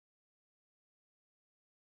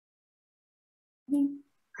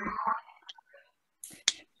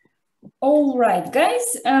All right,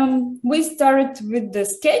 guys, we start with the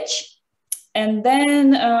sketch, and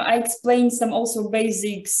then I explained some also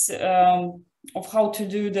basics of how to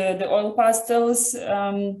do the oil pastels,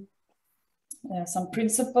 some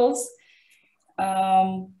principles.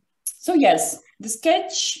 So yes, the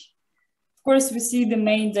sketch, of course, we see the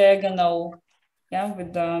main diagonal, yeah,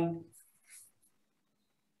 with the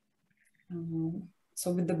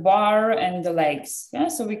so with the bar and the legs, yeah.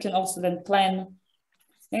 So we can also then plan.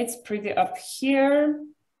 It's pretty up here.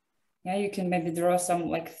 Yeah, you can maybe draw some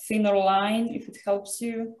like thinner line if it helps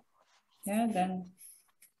you. Yeah, then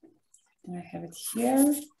I have it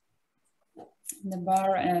here, the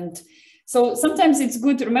bar. And so sometimes it's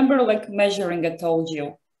good to remember like measuring, I told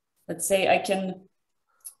you. Let's say I can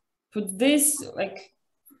put this like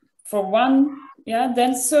for one, yeah,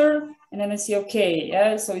 denser, and then I see, okay,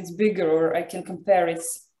 yeah, so it's bigger, or I can compare it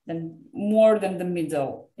then more than the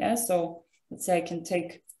middle, yeah. So let's say I can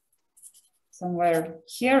take somewhere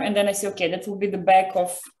here, and then I say, okay, that will be the back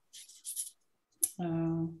of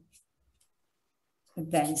the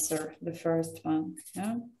denser, the first one,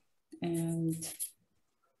 yeah, and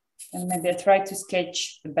maybe I try to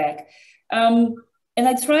sketch the back, and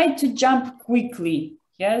I try to jump quickly,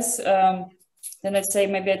 yes. Then I say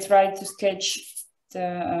maybe I try to sketch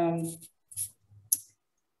the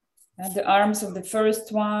arms of the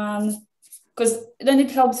first one, because then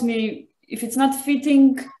it helps me. If it's not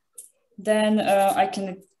fitting, then I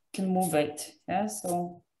can move it. Yeah.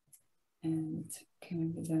 So, and okay,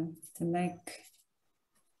 maybe the neck,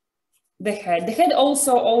 the head. The head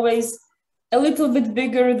also always a little bit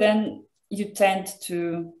bigger than you tend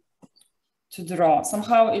to draw.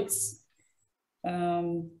 Somehow it's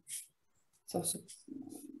so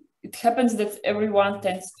it happens that everyone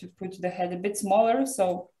tends to put the head a bit smaller.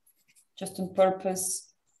 So just on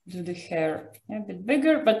purpose, do the hair a bit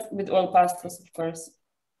bigger, but with oil pastels, of course.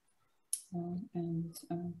 And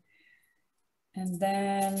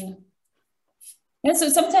then, yeah, so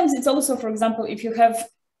sometimes it's also, for example, if you have,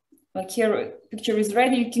 like here, picture is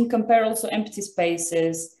ready, you can compare also empty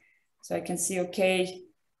spaces. So I can see, okay,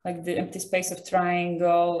 like the empty space of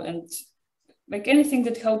triangle, and like anything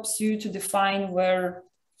that helps you to define where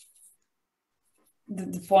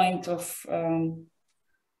the point of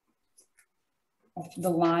the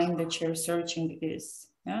line that you're searching is,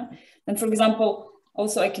 yeah. And for example,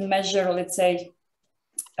 also I can measure, let's say,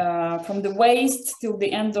 from the waist till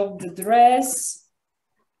the end of the dress,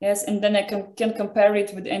 yes, and then I can compare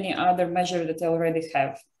it with any other measure that I already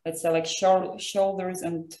have. Let's say like shoulders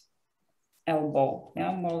and elbow,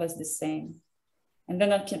 yeah, more or less the same. And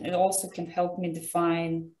then it also can help me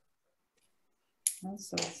define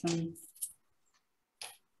also some.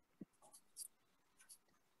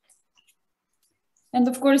 And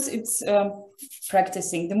of course, it's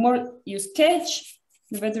practicing. The more you sketch,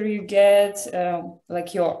 the better you get.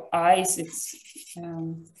 Like your eyes, it's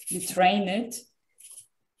you train it,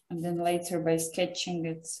 and then later by sketching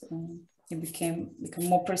it, you become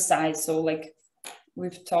more precise. So like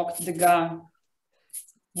we've talked, Degas,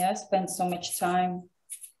 yeah, spent so much time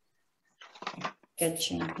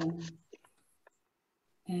sketching,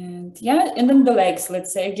 and yeah, and then the legs.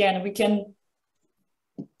 Let's say again, we can.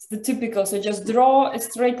 The typical, so just draw a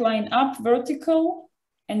straight line up vertical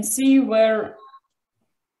and see where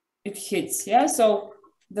it hits, yeah. So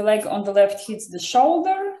the leg on the left hits the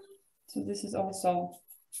shoulder, so this is also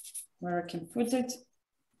where I can put it.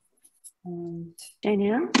 And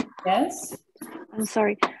Danielle? Yes? I'm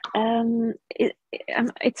sorry,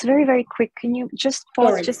 it's very, very quick. Can you just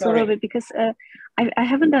pause a little bit, because I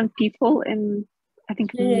haven't done people in, I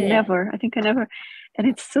think never, I think I never, and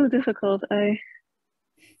it's so difficult.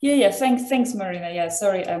 Yeah, thanks, Marina. Yeah,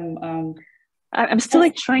 sorry, I'm still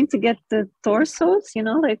like trying to get the torsos, you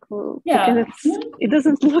know, like, because it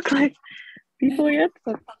doesn't look like people yet.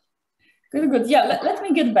 But good. Yeah, let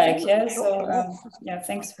me get back. Yeah, so yeah,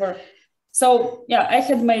 thanks for. So yeah, I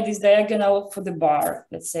had made this diagonal for the bar,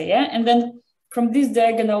 let's say, yeah, and then from this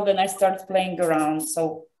diagonal, then I start playing around.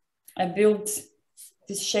 So I built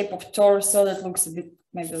this shape of torso that looks a bit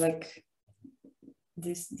maybe like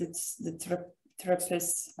this. That's the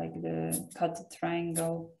trapeze, like the cut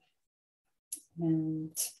triangle,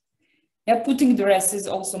 and yeah, putting dresses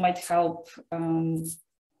also might help.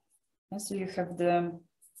 So you have the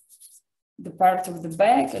part of the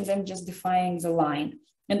back, and then just defining the line.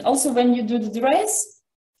 And also when you do the dress,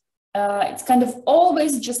 it's kind of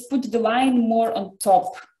always just put the line more on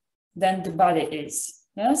top than the body is.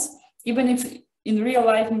 Yes, even if in real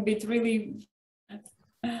life maybe it really.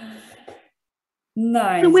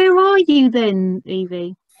 Nice. So where are you then,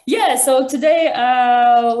 Evie? Yeah, so today,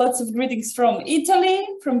 lots of greetings from Italy,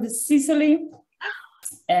 from the Sicily.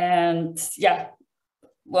 And yeah,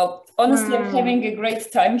 well, honestly, I'm having a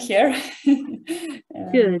great time here.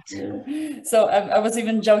 Good. So I was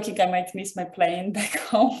even joking I might miss my plane back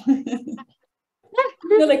home.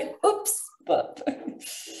 You're like, oops, but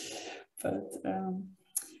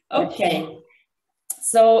okay.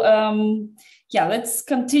 So yeah, let's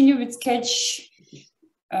continue with sketch.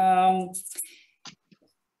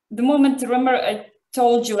 The moment, remember, I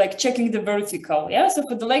told you like checking the vertical. Yeah, so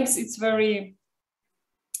for the legs, it's very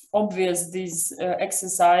obvious this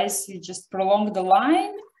exercise. You just prolong the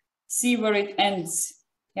line, see where it ends.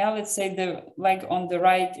 Yeah, let's say the leg on the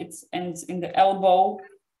right, it ends in the elbow.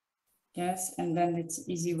 Yes, and then it's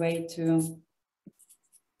easy way to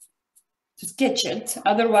sketch it.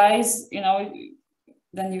 Otherwise, you know,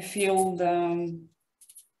 then you feel the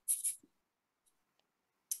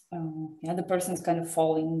yeah, the person's kind of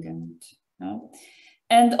falling, and you know.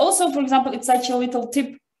 And also, for example, it's such a little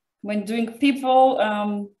tip when doing people.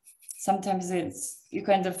 Sometimes it's you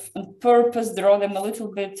kind of on purpose draw them a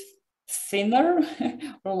little bit thinner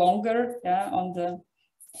or longer. Yeah, on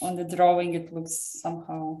the drawing it looks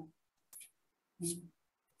somehow.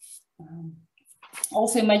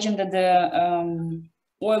 Also imagine that the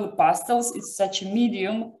oil pastels is such a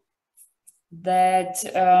medium that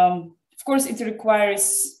of course it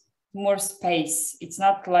requires more space. It's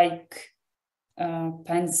not like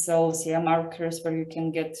pencils, yeah, markers where you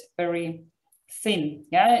can get very thin,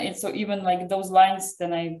 yeah. And so even like those lines,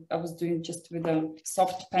 then I was doing just with a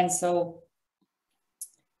soft pencil.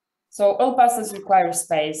 So oil pastels require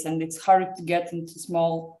space, and it's hard to get into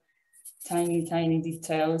small, tiny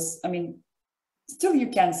details. I mean, still you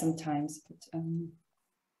can sometimes, but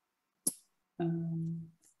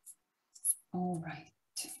all right.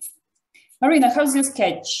 Marina, how's your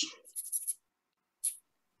sketch?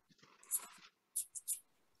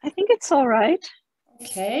 I think it's all right.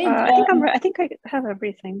 Okay. I think I have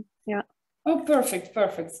everything. Yeah. Oh, perfect.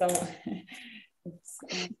 So it's,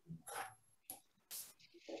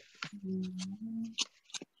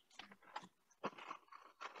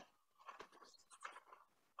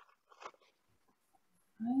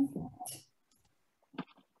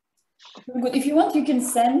 good. If you want, you can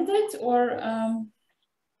send it, or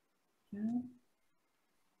yeah.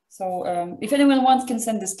 So if anyone wants, can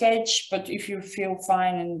send the sketch. But if you feel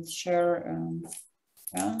fine and share,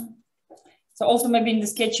 yeah. So also maybe in the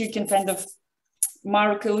sketch you can kind of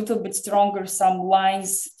mark a little bit stronger some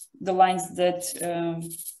lines, the lines that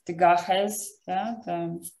Degas has, yeah.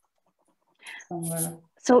 Somewhere.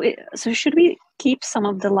 So should we keep some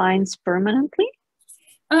of the lines permanently?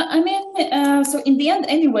 I mean, so in the end,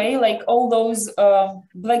 anyway, like all those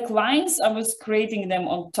black lines, I was creating them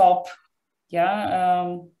on top,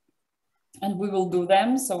 yeah, and we will do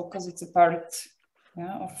them. So because it's a part,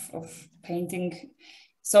 yeah, of painting.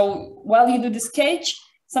 So while you do the sketch,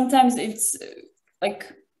 sometimes it's like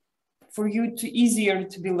for you to easier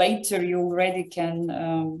to be later. You already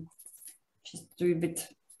can just do a bit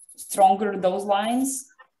stronger those lines,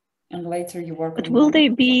 and later you work. But will they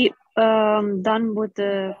be done with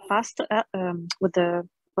the pastel, with the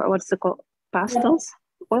what's it called, pastels,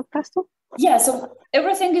 oil pastel? Yeah, so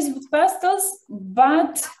everything is with pastels,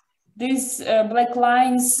 but these black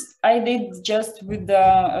lines I did just with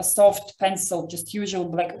a soft pencil, just usual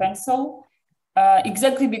black pencil,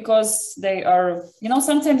 exactly because they are, you know,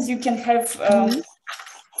 sometimes you can have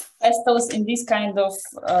pastels in this kind of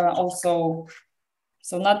also,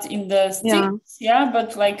 so not in the sticks, yeah,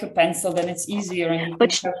 but like a pencil, then it's easier. And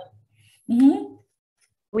but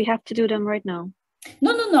we have to do them right now.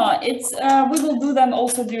 No. It's we will do them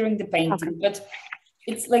also during the painting, okay. But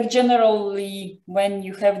it's like generally when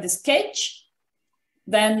you have the sketch,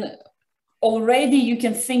 then already you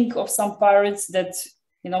can think of some parts that,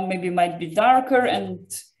 you know, maybe might be darker and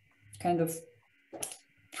kind of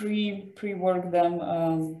pre-work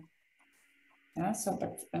them. Yeah. So,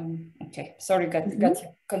 but okay. Sorry, got you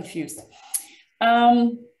confused.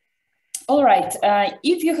 All right.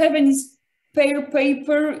 If you have any spare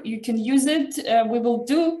paper, you can use it. We will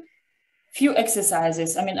do few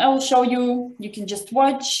exercises. I mean, I will show you, you can just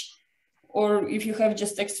watch, or if you have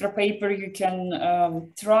just extra paper, you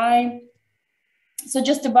can try. So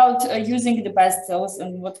just about using the pastels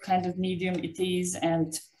and what kind of medium it is.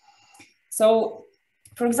 And so,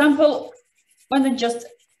 for example, when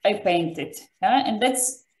I paint it, yeah? And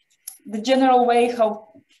that's the general way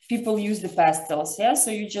how people use the pastels, yeah?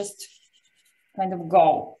 So you just kind of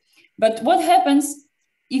go. But what happens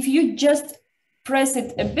if you just press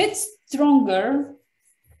it a bit stronger?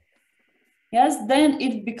 Yes, then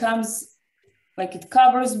it becomes like it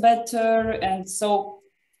covers better. And so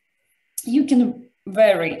you can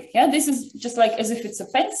vary. Yeah, this is just like as if it's a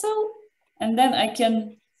pencil, and then I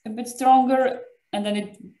can a bit stronger, and then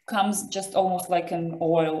it comes just almost like an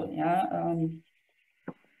oil. Yeah.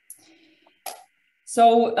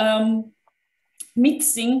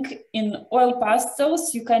 Mixing in oil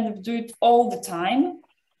pastels, you kind of do it all the time.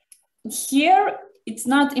 Here, it's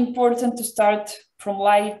not important to start from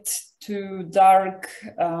light to dark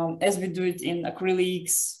as we do it in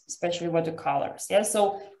acrylics, especially watercolors. Yeah,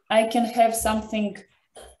 so I can have something,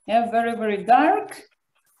 yeah, very, very dark,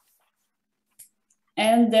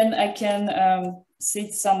 and then I can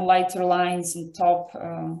see some lighter lines on top.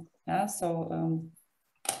 Yeah, so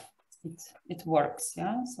it works.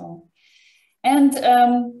 Yeah, so. And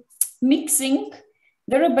mixing,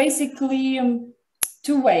 there are basically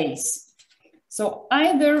two ways. So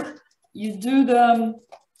either you do the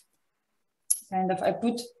kind of, I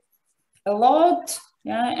put a lot,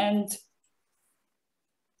 yeah, and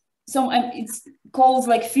so it's called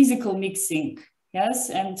like physical mixing,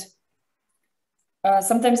 yes, and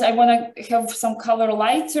sometimes I want to have some color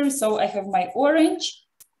lighter, so I have my orange,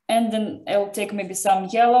 and then I'll take maybe some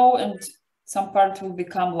yellow, and some part will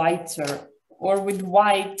become lighter. Or with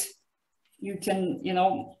white, you can, you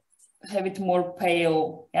know, have it more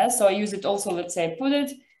pale. Yeah, so I use it also, let's say I put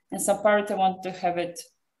it, and some part I want to have it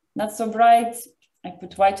not so bright. I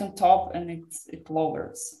put white on top and it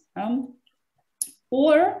lowers.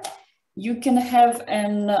 Or you can have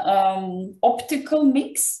an optical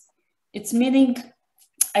mix. It's meaning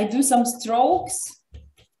I do some strokes,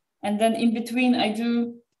 and then in between I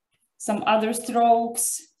do some other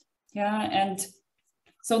strokes. Yeah, and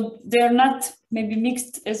so they're not maybe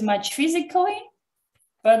mixed as much physically,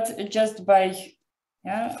 but just by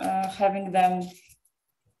having them.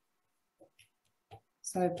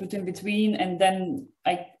 So I put in between, and then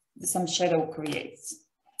some shadow creates.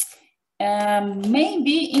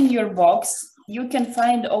 Maybe in your box you can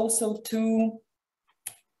find also two.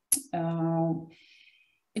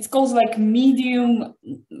 It's called like medium.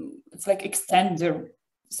 It's like extender.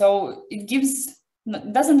 So it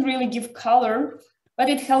doesn't really give color, but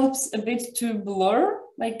it helps a bit to blur,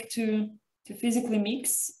 like to physically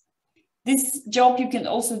mix. This job you can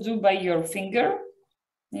also do by your finger.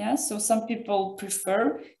 Yeah, so some people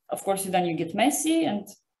prefer, of course, then you get messy, and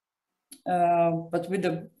but with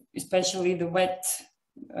especially the wet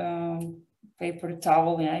paper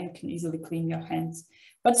towel, yeah, you can easily clean your hands.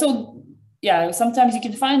 But so, yeah, sometimes you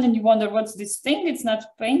can find and you wonder, what's this thing? It's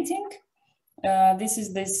not painting. This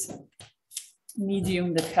is this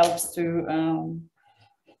medium that helps to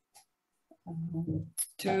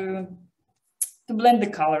blend the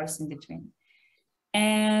colors in between.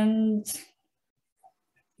 And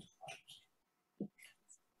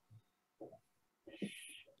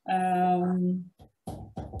okay,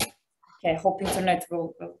 I hope internet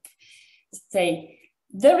will stay.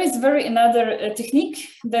 There is another technique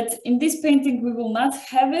that in this painting we will not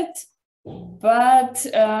have it, but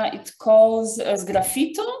it calls as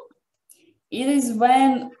graffito. It is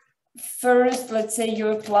when first, let's say you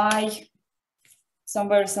apply some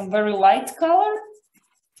very light color,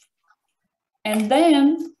 and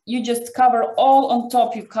then you just cover all on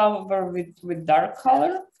top, you cover with dark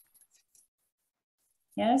color.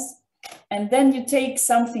 Yes, and then you take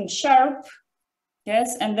something sharp,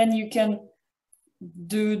 yes, and then you can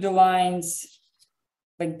do the lines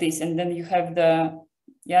like this, and then you have the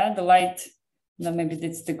light. No, maybe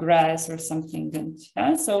it's the grass or something. And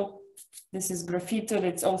yeah, so this is graffito.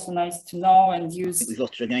 That's also nice to know and use. We've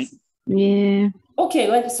lost her again. Yeah.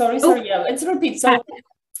 Okay, sorry. Yeah, let's repeat. So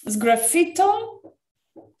graffito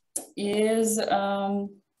is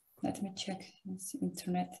let me check. It's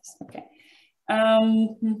internet. Okay.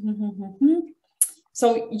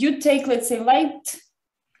 So you take, let's say, light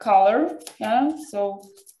color, yeah, so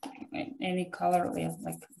any color, yeah,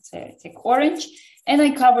 like let's say I take orange, and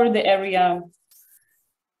I cover the area.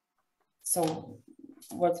 So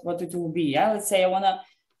what it will be, yeah, let's say I want to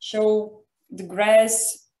show the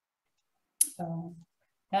grass,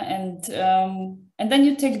 yeah, and then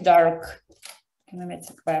you take dark, can I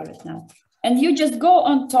take violet now, and you just go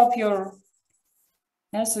on top your,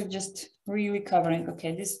 yeah, so just really covering.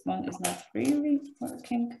 Okay, this one is not really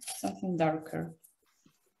working, something darker.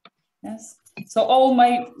 Yes, so all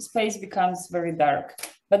my space becomes very dark.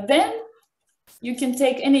 But then you can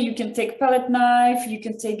take you can take palette knife, you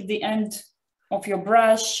can take the end of your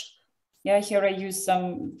brush. Yeah, here I use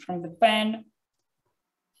some from the pen.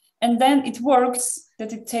 And then it works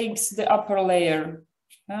that it takes the upper layer.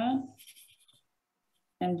 And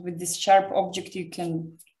with this sharp object you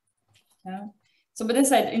can, so but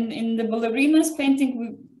aside, in the ballerinas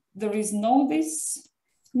painting, there is no this.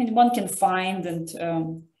 I mean, one can find, and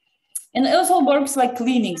And it also works like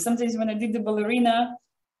cleaning. Sometimes when I did the ballerina,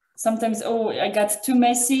 sometimes, oh, I got too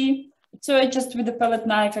messy. So I just, with the palette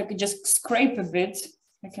knife, I could just scrape a bit.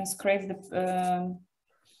 I can scrape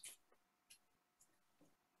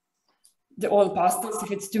the oil pastels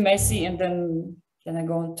if it's too messy, and then I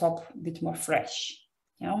go on top a bit more fresh.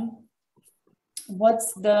 Yeah.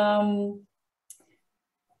 What's the,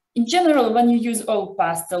 in general, when you use oil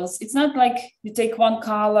pastels, it's not like you take one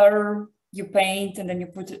color, you paint, and then you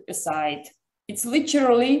put it aside. It's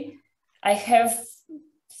literally, I have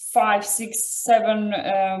 5, 6,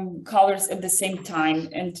 7 colors at the same time,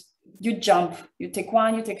 and you jump. You take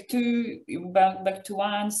one, you take two, you back to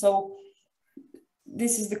one. So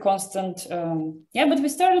this is the constant. Yeah, but we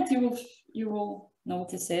started. You will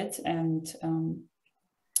notice it, and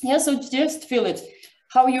yeah. So just feel it.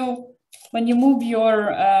 How you, when you move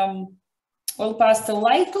your oil pastel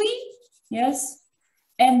lightly, yes,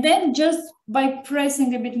 and then just by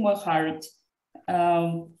pressing a bit more hard.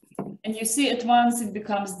 And you see at once it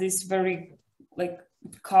becomes this very, like,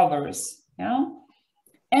 covers, yeah?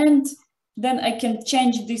 And then I can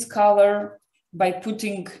change this color by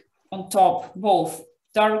putting on top both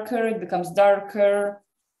darker, it becomes darker,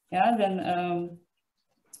 yeah? Then,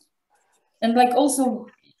 and like also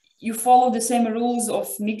you follow the same rules of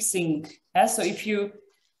mixing, yeah? So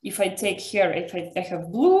if I take here, if I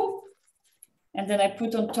have blue, and then I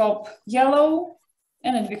put on top yellow,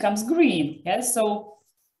 and it becomes green, yeah? So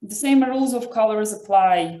the same rules of colors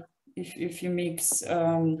apply if you mix.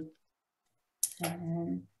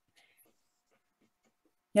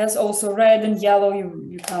 Yes, also red and yellow, you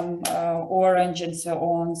become orange and so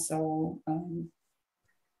on. So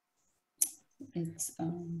it's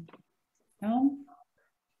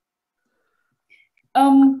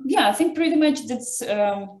yeah, I think pretty much that's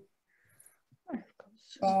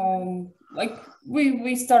like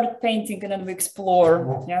we started painting and then we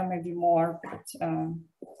explore, yeah, maybe more, but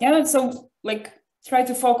yeah, so like try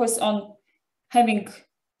to focus on having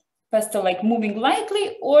pastel like moving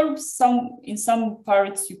lightly, or in some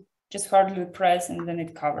parts you just hardly press and then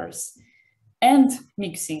it covers, and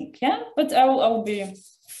mixing, yeah. But I'll be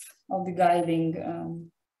guiding.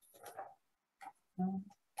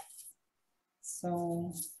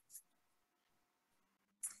 So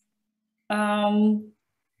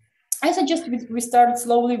I suggest we start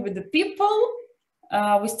slowly with the people.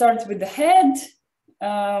 We start with the head.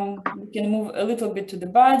 We can move a little bit to the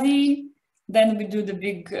body. Then we do the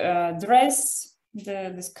big dress,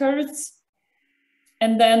 the skirts.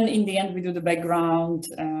 And then in the end, we do the background.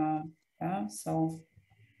 Yeah, so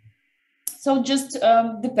just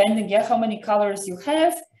depending, yeah, how many colors you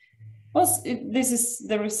have. Well,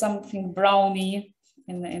 there is something browny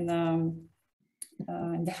in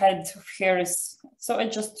the head of hairs. So I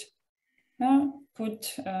just put,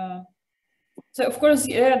 so of course,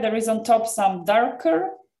 yeah, there is on top some darker,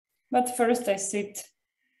 but first I sit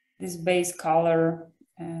this base color,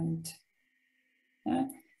 and yeah,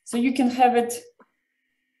 so you can have it.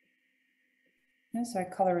 Yeah, so I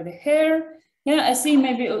color the hair. Yeah, I see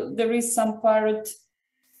maybe there is some part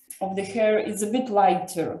of the hair is a bit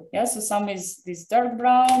lighter. Yeah, so some is this dark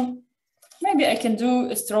brown. Maybe I can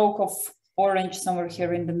do a stroke of orange somewhere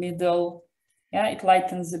here in the middle. Yeah, it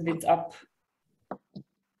lightens a bit up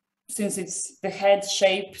since it's the head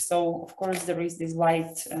shape. So of course there is this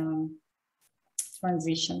light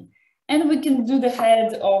transition. And we can do the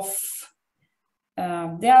head of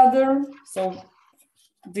the other. So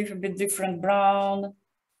a bit different brown.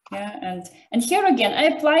 Yeah, and here again,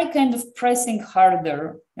 I apply kind of pressing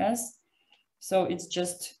harder, yes? So it's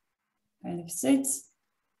just kind of sits.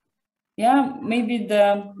 Yeah, maybe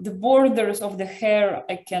the borders of the hair,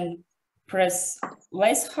 I can press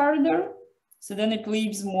less harder. So then it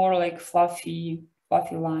leaves more like fluffy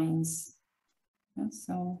lines. Yeah,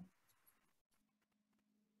 so.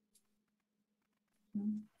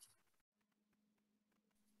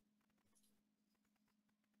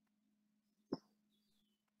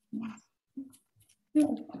 Yeah,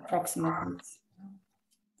 approximately.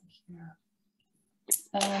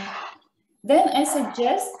 Then I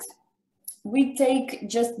suggest we take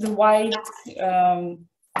just the white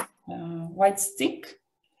stick,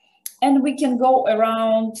 and we can go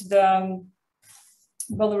around the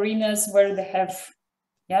ballerinas where they have,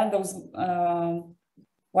 yeah, those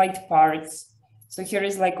white parts. So here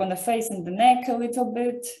is like on the face and the neck a little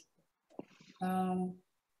bit.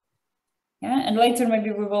 Yeah, and later maybe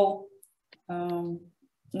we will,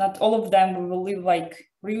 not all of them, we will leave like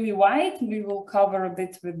really white. We will cover a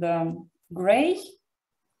bit with gray,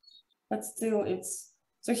 but still it's,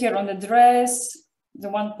 so here on the dress, the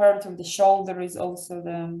one part of the shoulder is also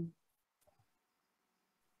the,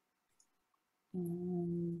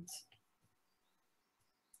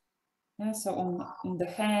 Yeah, so on the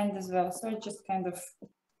hand as well. So it just kind of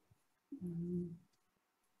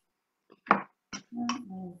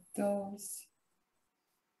all those.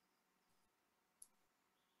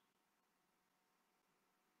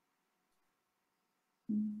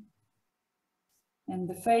 And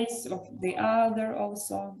the face of the other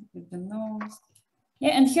also with the nose.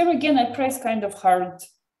 Yeah, and here again, I press kind of hard.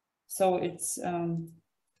 So it's, and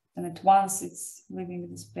at once it's leaving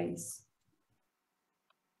the space.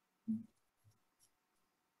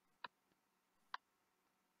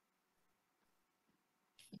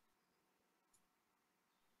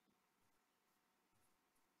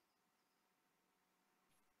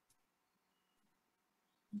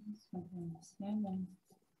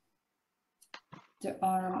 The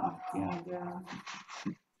arm of the other.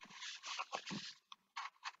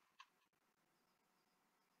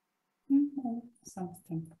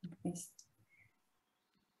 Something like this.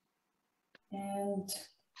 And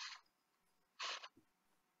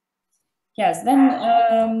yes, then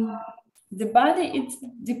the body, it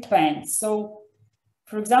depends. So,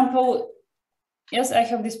 for example, yes, I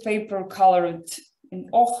have this paper colored in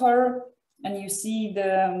ochre, and you see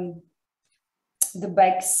the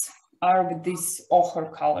backs are with this ochre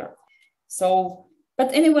color. So,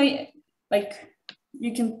 but anyway, like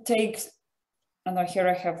you can take, I know here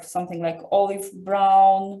I have something like olive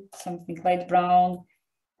brown, something light brown,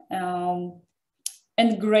 and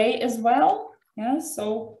gray as well. Yeah,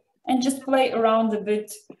 so, and just play around a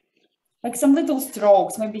bit, like some little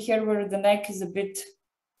strokes, maybe here where the neck is a bit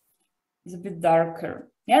darker.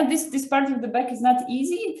 Yeah, this part of the back is not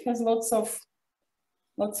easy. It has lots of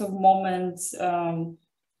moments.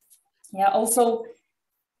 Yeah, also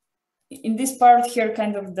in this part here,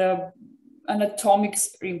 kind of the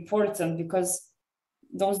anatomics are important, because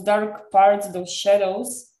those dark parts, those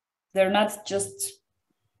shadows, they're not just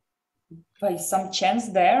by some chance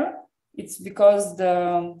there. It's because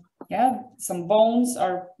some bones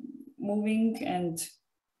are moving, and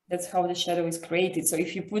that's how the shadow is created. So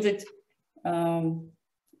if you put it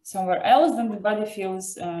somewhere else, then the body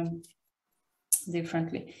feels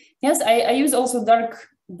differently. Yes, I use also dark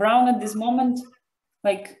brown at this moment.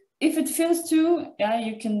 Like if it feels too, yeah,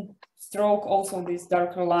 you can stroke also these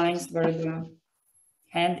darker lines where the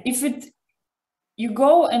hand, if you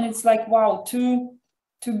go and it's like, wow, too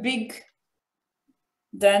big,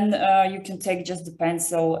 then you can take just the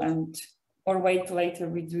pencil or wait later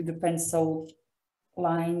we do the pencil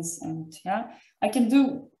lines. And yeah, I can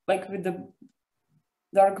do like with the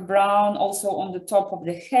dark brown also on the top of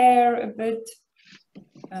the hair a bit.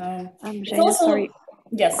 Jana, also, sorry.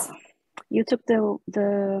 Yes. You took the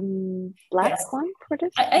black one for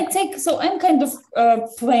this? I take, so I'm kind of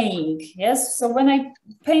playing, yes? So when I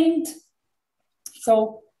paint,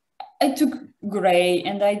 so I took gray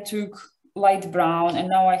and I took light brown, and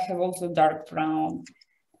now I have also dark brown.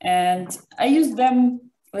 And I use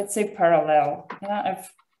them, let's say, parallel. Yeah,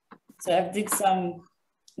 I did some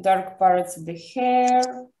dark parts of the hair.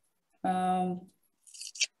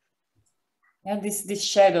 Yeah, this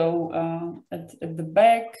shadow at the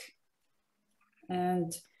back.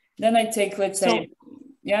 And then I take, let's say,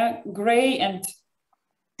 yeah, gray, and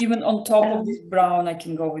even on top of this brown, I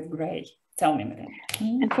can go with gray. Tell me, Marianne.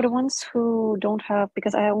 And for the ones who don't have,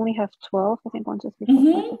 because I only have 12, I think 1, 2, 3, 4,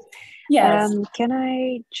 5, 6. Yes. Can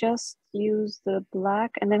I just use the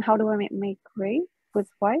black, and then how do I make gray with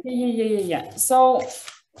white? Yeah. So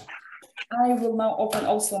I will now open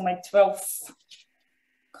also my 12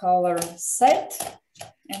 color set,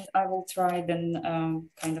 and I will try then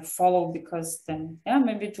kind of follow, because then, yeah,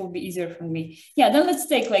 maybe it will be easier for me. Yeah, then let's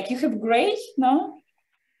take, like, you have gray, no?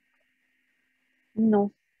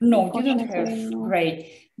 No. No, you don't have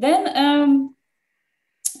gray. Then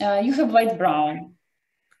you have light brown.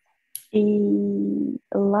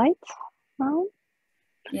 Light brown?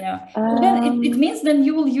 Yeah. Then it means then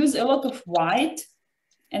you will use a lot of white,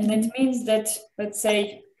 and that means that, let's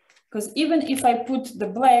say, because even if I put the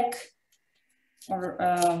black, or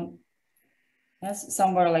yes,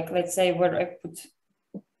 somewhere like, let's say where I put,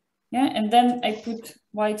 yeah, and then I put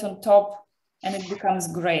white on top, and it becomes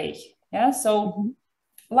gray. Yeah, so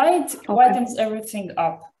light whitens everything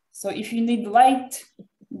up. So if you need light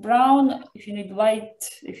brown, if you need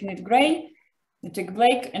gray, you take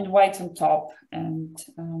black and white on top. And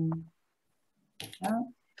yeah.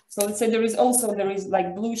 So let's say there is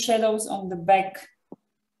like blue shadows on the back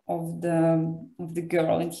of the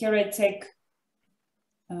girl, and here I take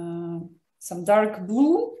some dark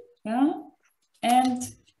blue, yeah, and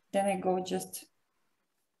then I go just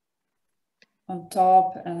on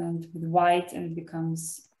top and with white, and it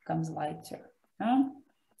becomes lighter. Yeah?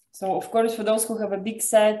 So of course, for those who have a big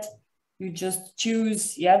set, you just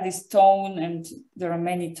choose, yeah, this tone, and there are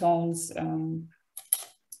many tones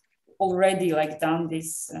already like done,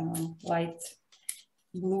 this light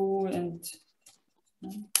blue and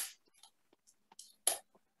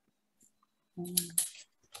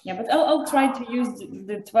yeah, but I'll try to use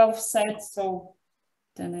the 12 sets, so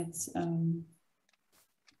then it's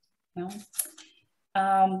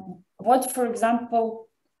what, for example,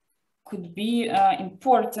 could be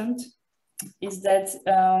important is that,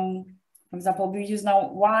 for example, we use now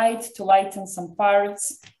white to lighten some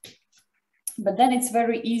parts, but then it's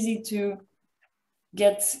very easy to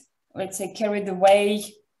get, let's say, carried away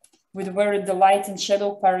with where the light and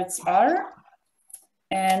shadow parts are.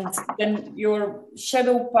 And then your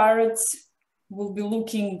shadow parts will be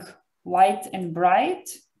looking light and bright.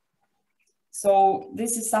 So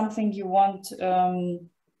this is something you want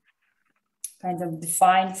kind of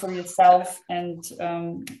define for yourself and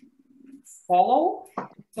follow.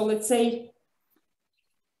 So let's say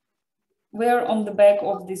we're on the back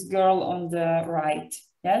of this girl on the right,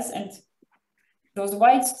 yes? And those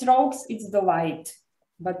white strokes, it's the light,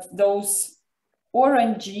 but those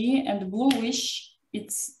orangey and bluish,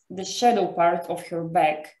 it's the shadow part of her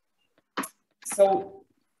back. So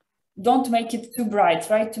don't make it too bright,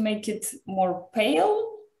 try to make it more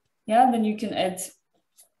pale. Yeah, then you can add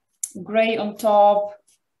gray on top,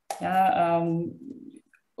 yeah,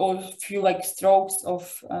 or a few like strokes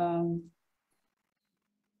of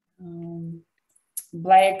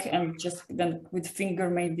black, and just then with finger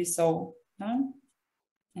maybe, so yeah.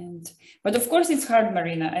 And but of course it's hard,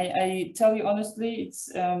 Marina, I tell you honestly, it's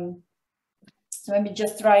so maybe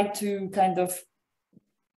just try to kind of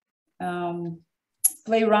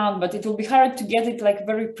play around, but it will be hard to get it like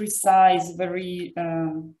very precise, very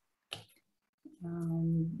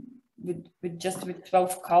with just with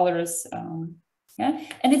 12 colors. Yeah,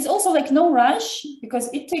 and it's also like no rush, because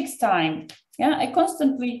it takes time. Yeah, I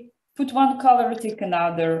constantly put one color, take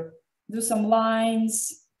another, do some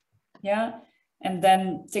lines, yeah, and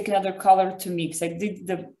then take another color to mix. I did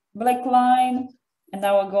the black line, and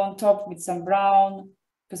now I go on top with some brown,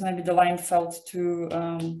 because maybe the line felt too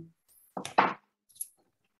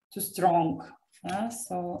strong. Yeah,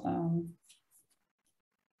 so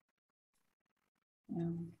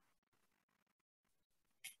yeah.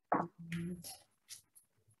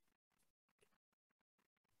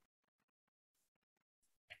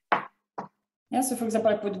 Yeah, so for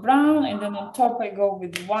example, I put brown, and then on top I go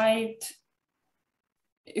with white.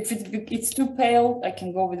 If it's too pale, I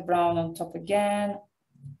can go with brown on top again.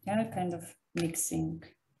 Yeah, kind of mixing.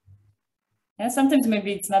 Yeah, sometimes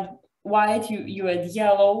maybe it's not white, you add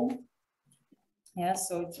yellow. Yeah,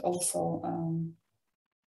 so it also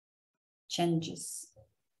changes.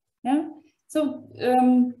 Yeah, so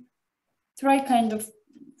try kind of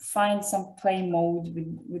find some play mode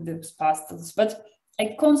with those pastels, but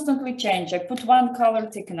I constantly change. I put one color,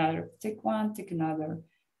 take another, take one, take another.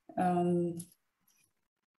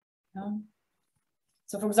 Yeah.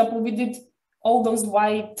 So for example, we did all those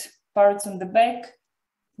white parts on the back.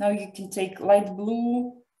 Now you can take light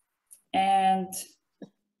blue and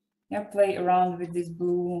yeah, play around with this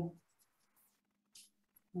blue.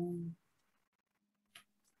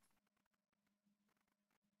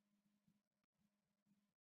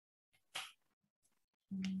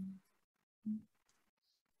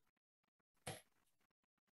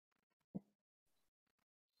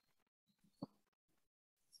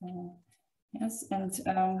 So, yes, and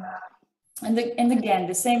again,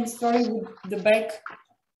 the same story with the back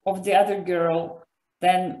of the other girl.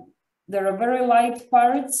 Then there are very light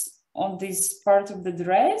parts on this part of the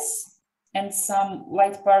dress and some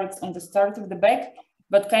light parts on the start of the back,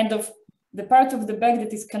 but kind of the part of the back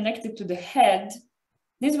that is connected to the head,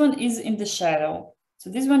 this one is in the shadow. So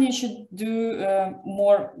this one you should do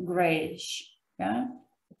more grayish, yeah?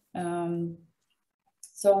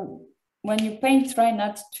 So when you paint, try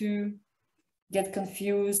not to get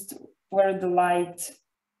confused where the light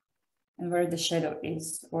and where the shadow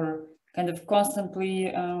is, or kind of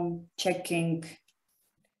constantly checking,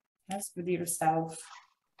 yes, with yourself.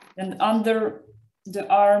 And under the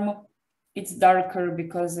arm, it's darker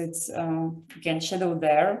because it's, again, shadow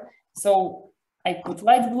there. So I put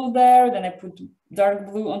light blue there, then I put dark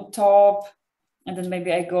blue on top, and then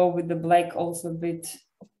maybe I go with the black also a bit,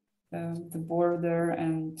 the border,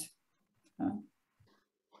 and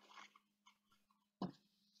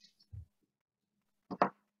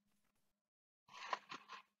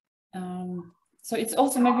so it's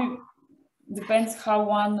also maybe depends how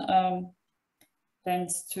one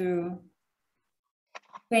tends to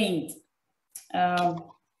paint. Like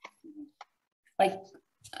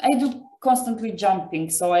I do constantly jumping,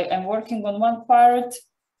 so I'm working on one part,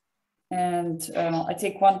 And I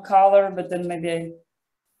take one color, but then maybe I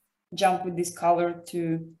jump with this color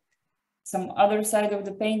to some other side of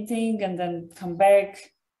the painting and then come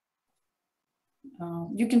back.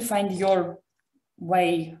 You can find your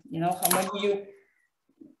way, you know, how maybe you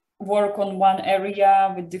work on one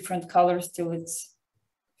area with different colors till it's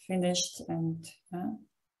finished. And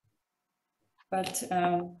but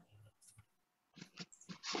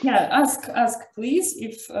yeah, ask please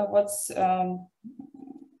if what's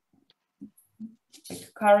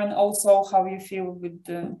like Karen, also how you feel with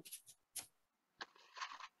the.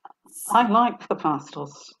 I like the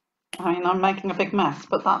pastels. I mean, I'm making a big mess,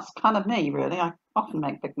 but that's kind of me, really. I often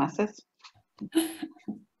make big messes.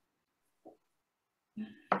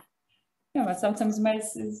 Yeah, but sometimes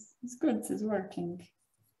mess is good, it's working.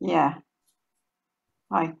 Yeah,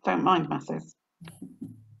 I don't mind messes.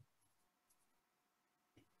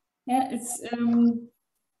 Yeah, it's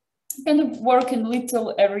kind of work in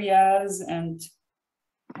little areas and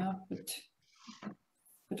put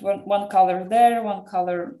one color there, one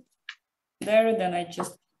color there, then I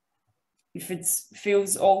just, if it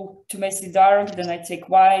feels all too messy dark, then I take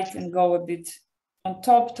white and go a bit on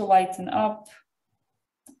top to lighten up.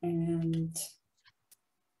 And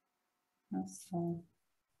so,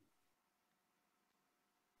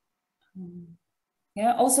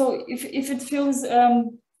 yeah, also if it feels,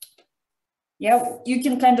 yeah, you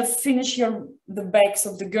can kind of finish the backs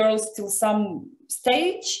of the girls till some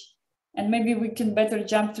stage, and maybe we can better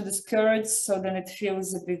jump to the skirts, so then it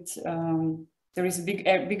feels a bit, there is a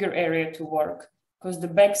bigger area to work, because the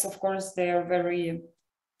backs, of course, they are very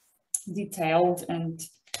detailed, and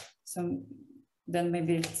so then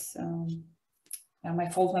maybe it's yeah, my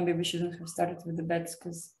fault. Maybe we shouldn't have started with the backs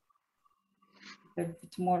because they're a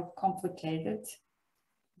bit more complicated,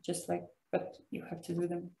 just like, but you have to do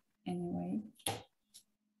them anyway.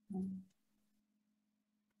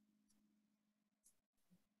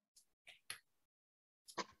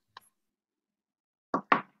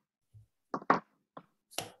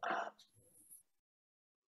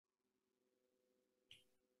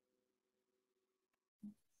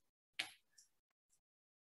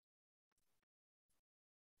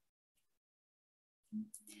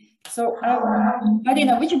 So,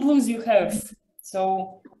 Marina, which blues you have?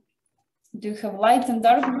 So, do you have light and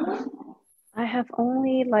dark blue? I have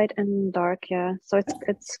only light and dark, yeah. So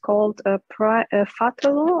it's called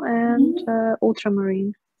Fatalo and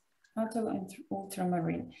Ultramarine. Fatalo and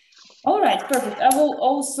Ultramarine. All right, perfect. I will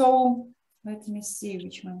also, let me see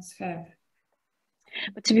which ones have.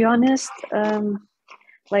 But to be honest,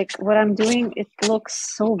 like what I'm doing, it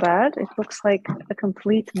looks so bad. It looks like a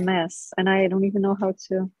complete mess, and I don't even know how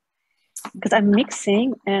to, because I'm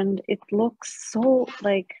mixing and it looks so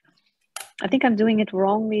like, I think I'm doing it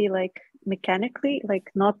wrongly, like mechanically,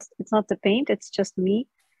 like it's not the paint, it's just me.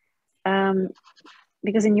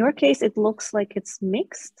 Because in your case, it looks like it's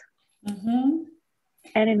mixed. And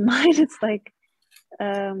in mine, it's like,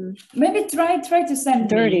 maybe try to send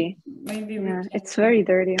dirty. Me. Maybe yeah, it's very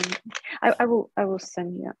dirty. I will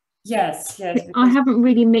send you. Yes. I haven't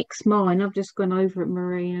really mixed mine. I've just gone over it,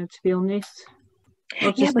 Marina, to be honest.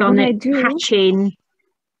 I've just done it patching.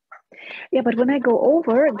 Yeah, but when I go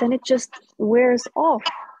over, then it just wears off.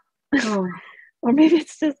 Oh. Or maybe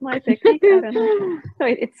it's just my technique. I don't know. No,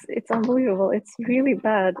 it's unbelievable. It's really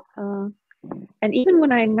bad. And even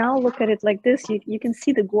when I now look at it like this, you can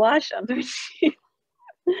see the gouache underneath.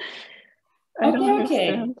 I don't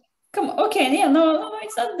understand. Okay. Yeah, no,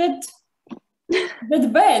 it's not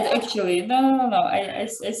that bad actually. No. I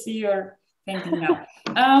see your painting now.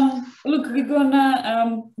 Look, we're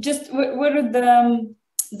gonna just where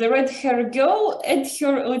the red hair girl, add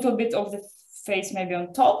her a little bit of the face maybe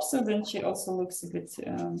on top, so then she also looks a bit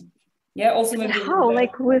yeah, also maybe how,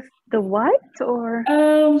 like with the white, or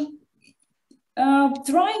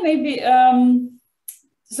try maybe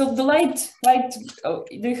so the light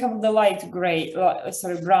do you have the light gray,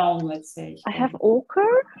 sorry, brown, let's say? I have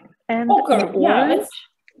ochre and ochre. Orange.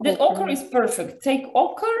 The ochre is perfect. Take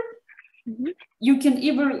ochre. You can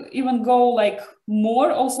even go like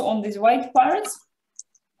more also on these white parts,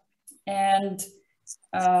 and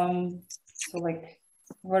so like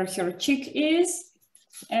where her cheek is,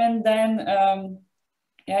 and then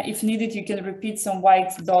yeah, if needed, you can repeat some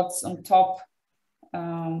white dots on top.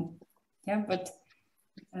 Yeah, but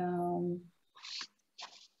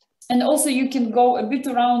and also you can go a bit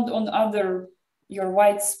around on your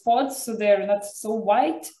white spots, so they're not so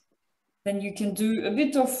white. Then you can do a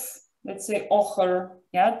bit of, let's say, ochre,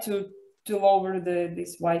 yeah, to lower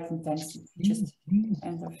this white intensity. Just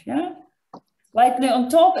kind of, yeah, lightly on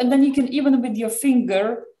top, and then you can even with your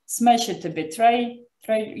finger smash it a bit. Try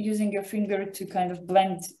try using your finger to kind of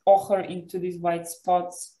blend ochre into these white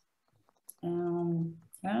spots.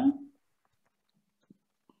 Yeah.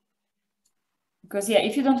 Because yeah,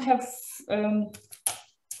 if you don't have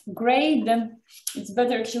gray, then it's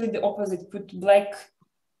better actually the opposite. Put black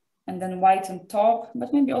and then white on top,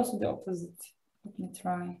 but maybe also the opposite. Let me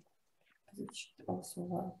try, because it should also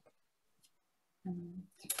work.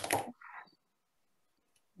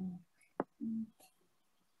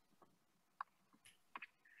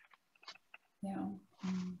 Yeah.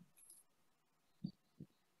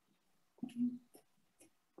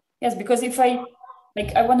 Yes, because if I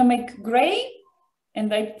want to make gray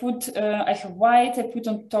and I put, I have white, I put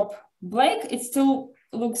on top black, it still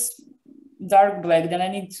looks dark black. Then I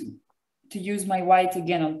need to use my white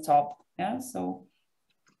again on top. Yeah, so,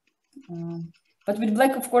 but with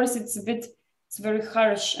black, of course, it's very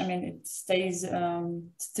harsh. I mean, it stays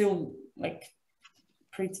still like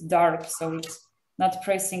pretty dark, so it's not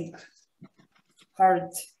pressing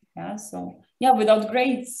hard. Yeah, so yeah, without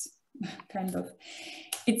gray, it's kind of,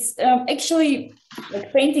 it's actually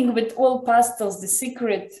like painting with oil pastels. The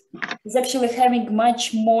secret is actually having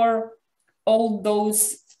much more all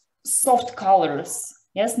those soft colors.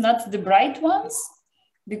 Yes, not the bright ones,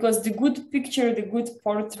 because the good picture, the good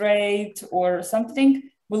portrait or something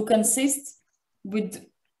will consist with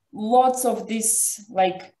lots of this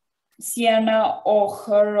like sienna,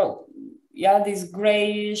 ochre, yeah, these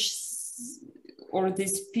grayish or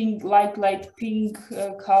these pink, light pink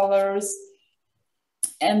colors.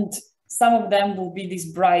 And some of them will be this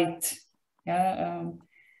bright. Yeah.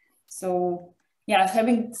 So yeah,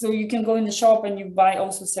 so you can go in the shop and you buy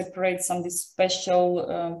also separate some of these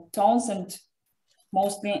special tones, and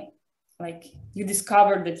mostly like you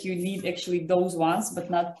discover that you need actually those ones,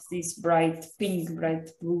 but not this bright pink, bright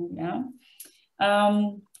blue. Yeah. Yeah,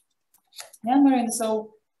 Marian.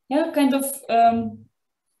 So yeah, kind of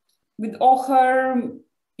with ochre,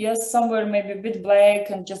 yes, somewhere maybe a bit black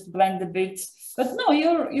and just blend a bit. But no,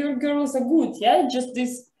 your girls are good. Yeah, just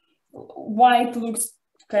this white looks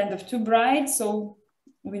kind of too bright, so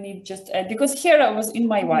we need just add, because here I was in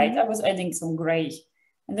my white, I was adding some gray,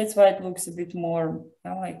 and that's why it looks a bit more,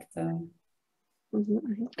 I like the.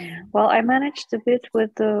 Well, I managed a bit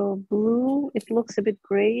with the blue. It looks a bit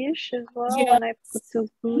grayish as well when I put the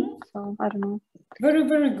blue. So I don't know. Very,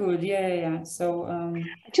 very good. Yeah. So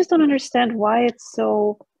I just don't understand why it's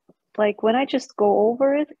so, like when I just go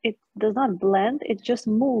over it, it does not blend. It just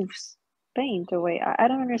moves paint away. I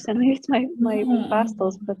don't understand. Maybe it's my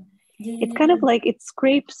pastels, but it's kind of like it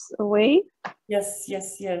scrapes away. Yes.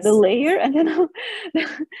 The layer, and then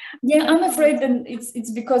yeah, I'm afraid that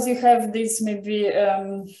it's because you have this maybe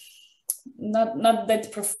not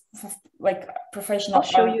that professional. I'll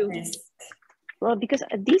show artist. you. Well, because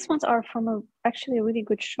these ones are from actually a really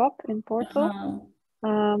good shop in Porto.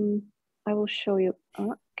 I will show you.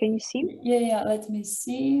 Can you see? Yeah. Let me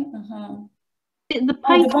see. The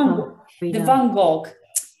paper. The Van Gogh.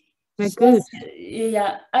 They're good.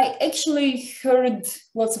 Yeah, I actually heard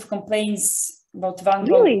lots of complaints about Van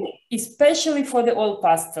Gogh, especially for the oil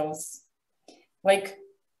pastels. Like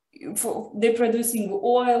they're producing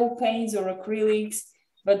oil paints or acrylics,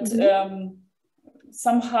 but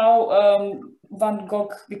somehow Van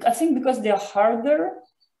Gogh, I think because they're harder,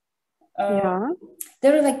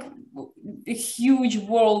 they're like a huge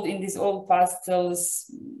world in these oil pastels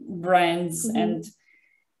brands, and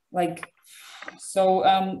like, so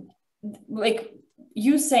like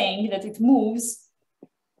you saying that it moves,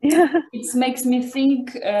 it makes me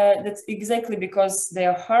think that's exactly because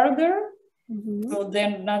they're harder, so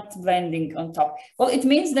they're not blending on top. Well, it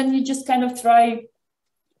means then you just kind of try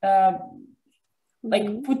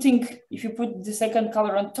like putting, if you put the second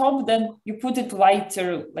color on top, then you put it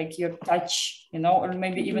lighter, like your touch, you know, or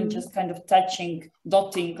maybe even just kind of touching,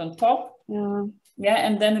 dotting on top. Yeah,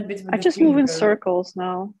 and then a bit. I just move in circles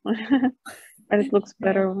now, and it looks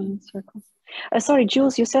better when in circles. Sorry,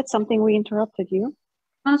 Jules, you said something. We interrupted you.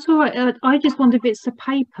 That's all right. I just wonder if it's the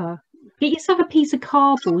paper. Get yourself a piece of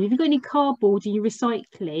cardboard. If you've got any cardboard and you're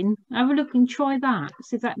recycling, have a look and try that.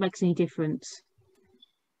 See if that makes any difference.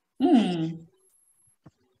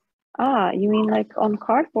 Ah, you mean like on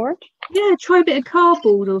cardboard? Yeah, try a bit of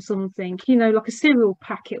cardboard or something, you know, like a cereal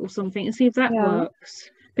packet or something, and see if that works.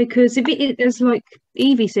 Because if it is like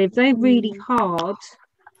Evie said, if they're really hard,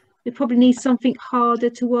 they probably need something harder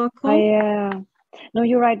to work on. No,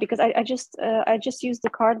 you're right, because I just used the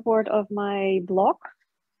cardboard of my block,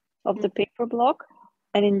 of the paper block,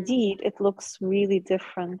 and indeed it looks really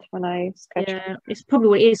different when I sketch. Yeah, it's probably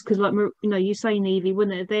what it is, because like, you know, you say, Evie,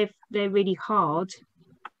 when they're really hard.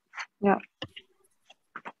 Yeah.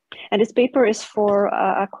 And this paper is for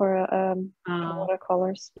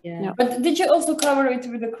watercolors. Yeah. But did you also cover it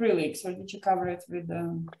with acrylics, or did you cover it with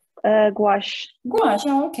Gouache? Gouache?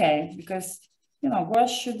 Oh, okay, because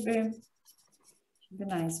gouache should be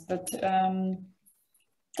nice, but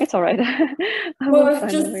it's all right. well,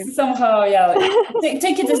 just somehow, yeah,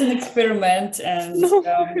 take it as an experiment, and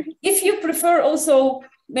if you prefer, also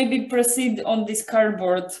maybe proceed on this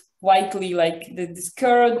cardboard whitely, like the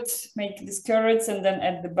skirt, make the skirts, and then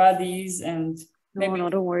add the bodies, and maybe. No,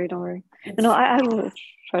 don't worry. No, I will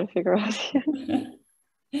try to figure out.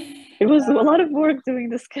 It was a lot of work doing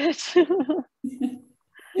the sketch.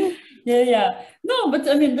 Yeah. No, but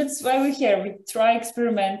I mean, that's why we're here. We try,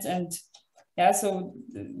 experiment, and so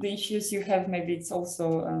the issues you have, maybe it's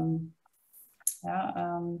also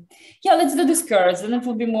let's do the skirts, and it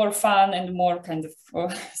will be more fun and more kind of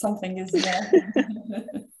something is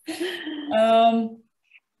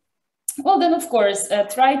well, then of course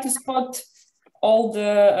try to spot all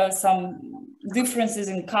the some differences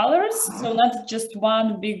in colors, so not just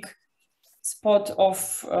one big spot of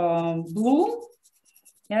blue.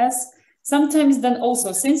 Yes, sometimes then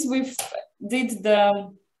also, since we've did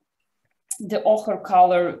the ochre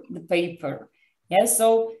color, the paper,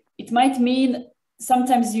 so it might mean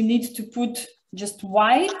sometimes you need to put just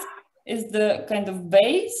white is the kind of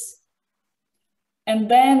base, and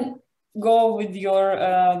then go with your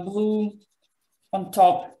blue on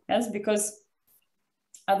top, because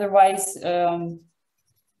otherwise the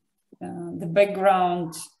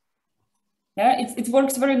background, it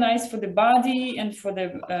works very nice for the body and for the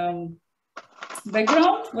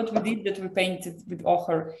background, what we did, that we painted with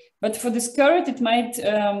ochre. But for the skirt, it might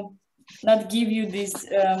not give you this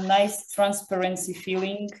nice transparency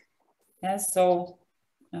feeling. So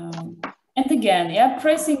and again,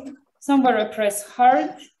 pressing somewhere, I press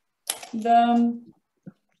hard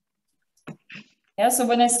so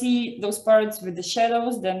when I see those parts with the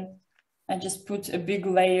shadows, then I just put a big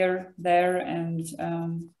layer there, and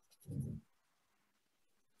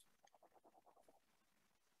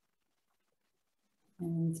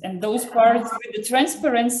those parts with the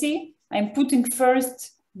transparency, I'm putting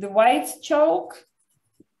first the white chalk.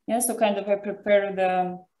 So kind of I prepare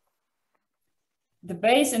the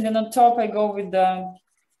base, and then on top I go with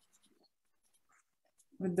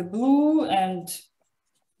the blue, and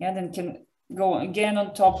then can go again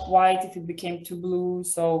on top white if it became too blue.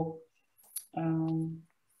 So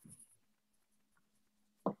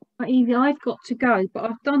Evie, I've got to go, but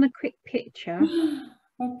I've done a quick picture.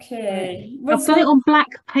 Okay. I've done it on black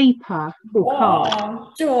paper or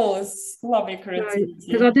card. Jules, love your creativity.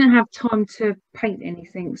 Because I didn't have time to paint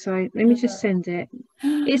anything, so let me just send it.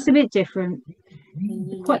 It's a bit different,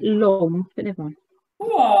 quite long, but never mind.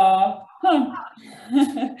 Wow.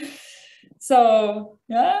 So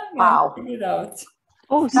wow, figure it out.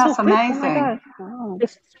 Oh, that's so amazing. Oh my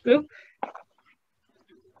God.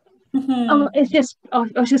 Wow. It's just I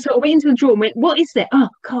was just sort of went into the drawer and went, what is that? Oh,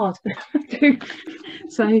 card.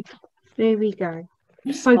 So there we go.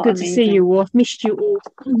 It's so good to see you all. I've missed you all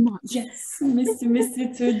so much. Yes, missed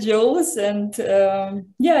you too, Jules. And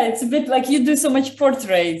it's a bit like you do so much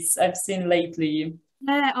portraits I've seen lately.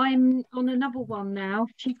 Yeah, I'm on another one now.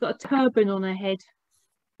 She's got a turban on her head.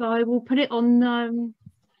 So I will put it on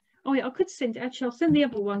I could send it. Actually, I'll send the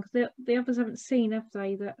other one, because the others haven't seen, have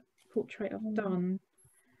they, that portrait I've done.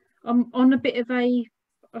 I'm on a bit of I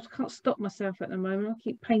can't stop myself at the moment. I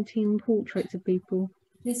keep painting portraits of people.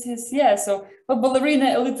 Yes. So, but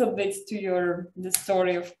ballerina a little bit to the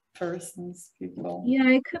story of persons, people. Yeah,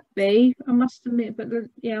 it could be. I must admit, but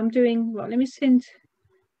I'm doing right. Let me send.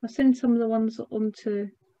 I'll send some of the ones on to.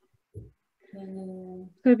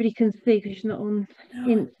 Nobody can see because she's not on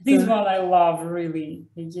Insta. This one I love, really.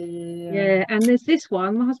 Yeah. And there's this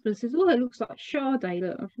one. My husband says, "Oh, it looks like Sade."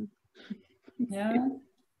 Look. Yeah.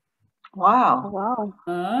 Wow.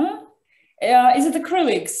 Is it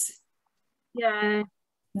acrylics? Yeah.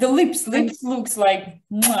 The lips looks like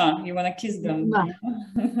mwah, you want to kiss them.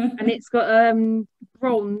 And it's got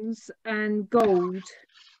bronze and gold.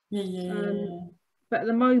 But at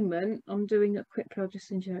the moment I'm doing it quickly. I'll just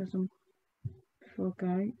send you those on before I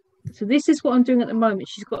go. So this is what I'm doing at the moment.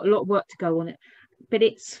 She's got a lot of work to go on it, but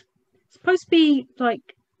it's supposed to be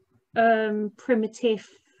like primitive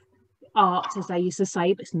art, as they used to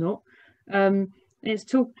say, but it's not.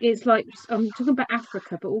 It's like I'm talking about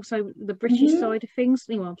Africa, but also the British side of things.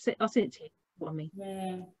 Anyway, I'll send it to you. What I mean.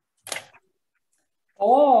 Yeah.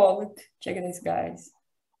 Oh, look! Check this, guys.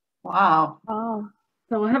 Wow. Oh.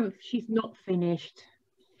 So she's not finished.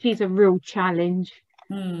 She's a real challenge.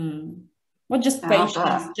 Well, just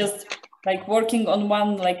patience. Just like working on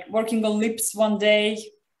lips one day.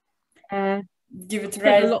 give it spent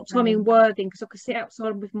rest. a lot of time in Worthing because I could sit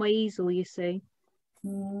outside with my easel, you see.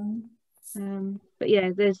 But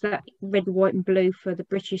yeah, there's that red, white, and blue for the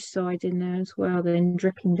British side in there as well, then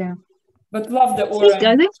dripping down. But love the There you go orange.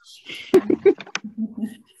 then.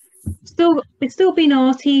 It's still been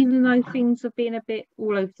arty, even though things have been a bit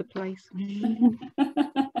all over the place.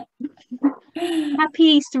 Happy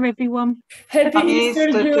Easter, everyone. Happy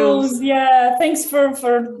Easter, Jules. Yeah, thanks for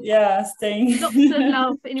staying. Lots of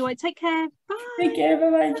love. Anyway, take care. Bye. Take care.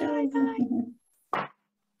 Bye, Jules. Bye.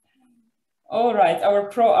 All right, our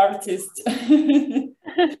pro artist.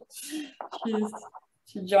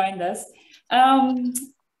 She joined us.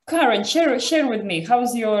 Karen, share with me.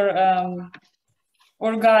 How's your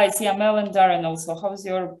or guys? Yeah, Mel and Darren also. How's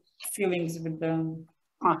your feelings with them?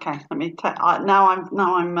 Okay, let me take. Now I'm.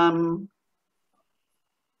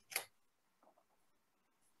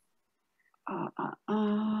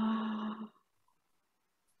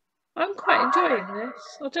 I'm quite enjoying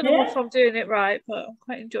this. I don't know if I'm doing it right, but I'm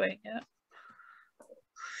quite enjoying it.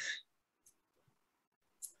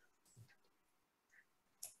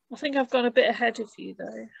 I think I've gone a bit ahead of you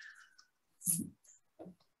though.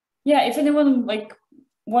 Yeah, if anyone like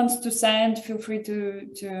wants to send, feel free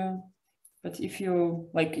to. But if you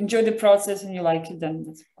like enjoy the process and you like it, then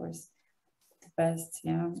that's of course the best.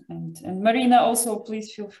 Yeah, and Marina also,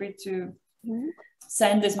 please feel free to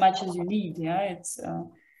send as much as you need. Yeah, it's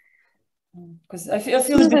because I feel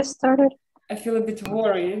I feel a bit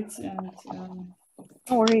worried and.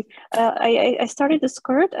 Don't worry. I started the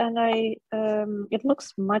skirt and it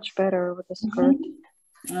looks much better with the skirt.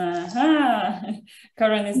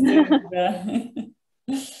 Karen is doing the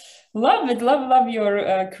love it, love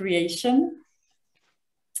your creation.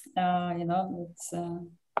 You know, it's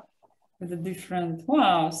with a different.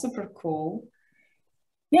 Wow, super cool.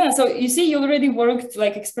 Yeah, so you see, you already worked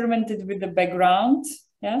like experimented with the background.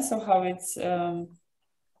 Yeah, so how it's.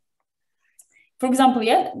 For example,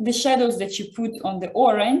 the shadows that you put on the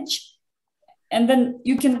orange, and then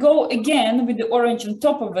you can go again with the orange on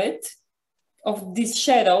top of it, of these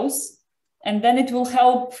shadows, and then it will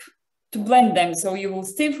help to blend them. So you will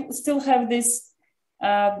still have this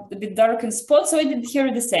a bit darkened spot. So I did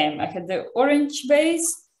here the same. I had the orange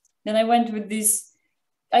base, then I went with this.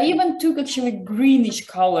 I even took actually greenish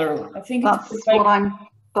color. I think that's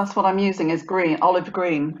what I'm using is green, olive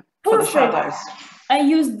green for the shadows. I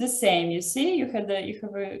used the same. You see,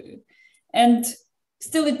 and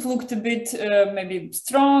still it looked a bit maybe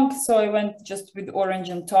strong. So I went just with orange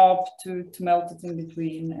on top to melt it in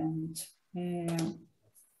between. And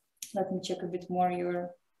let me check a bit more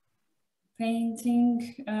your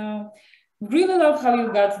painting. Really love how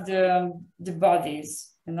you got the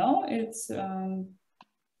bodies. You know, it's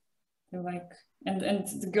like and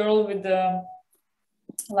the girl with the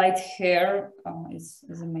light hair is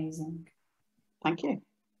amazing. Thank you.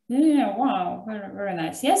 Yeah, wow, very, very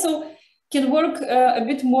nice. Yeah, so can work a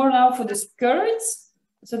bit more now for the skirts.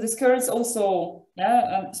 So the skirts also,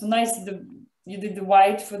 so nice. You did the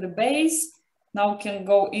white for the base. Now can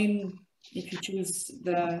go in if you choose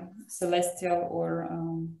the celestial or.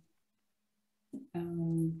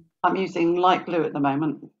 I'm using light blue at the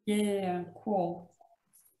moment. Yeah, cool.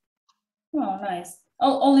 Oh, nice.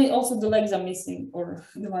 Only also the legs are missing, or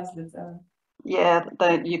the ones that. Yeah,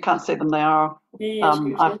 you can't see them. They are. Yeah,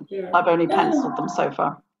 sure. I've only penciled them so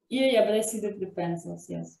far. Yeah, but I see the pencils.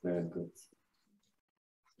 Yes, very good.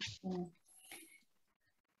 Yeah.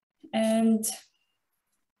 And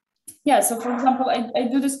yeah, so for example, I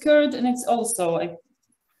do the skirt, and it's also I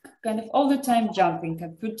kind of all the time jumping. I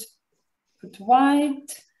put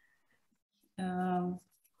white.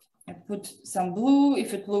 I put some blue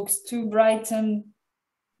if it looks too brightened.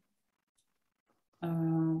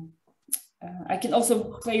 I can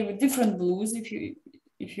also play with different blues if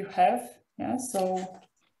you have, yeah. So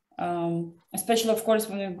especially of course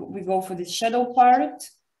when we go for the shadow part,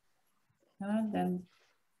 then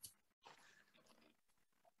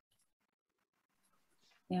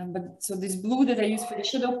yeah. But so this blue that I use for the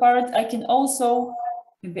shadow part, I can also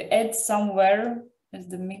maybe add somewhere as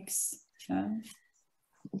the mix. Yeah.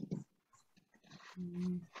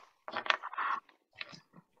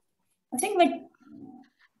 I think like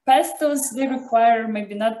pastels, they require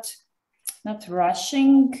maybe not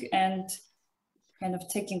rushing and kind of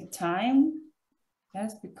taking time.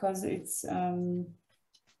 Yes, because it's kind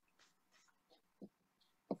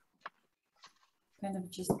of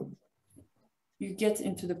just you get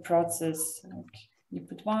into the process. Like you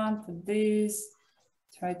put one, put this,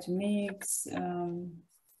 try to mix.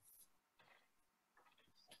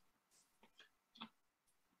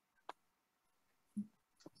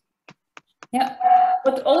 Yeah.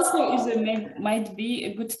 what also is might be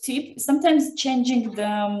a good tip, sometimes changing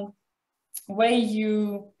the way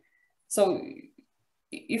you, so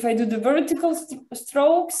if I do the vertical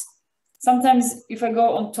strokes, sometimes if I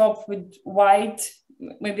go on top with white,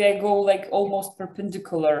 maybe I go like almost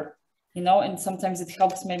perpendicular, you know, and sometimes it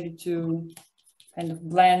helps maybe to kind of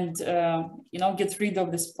blend, you know, get rid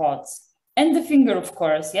of the spots. And the finger, of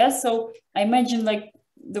course, yeah. So I imagine like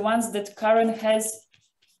the ones that Karen has,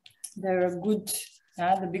 they're good,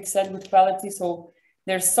 yeah, the big set, good quality, so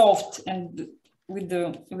they're soft, and with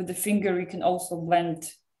the finger you can also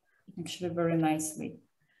blend actually very nicely.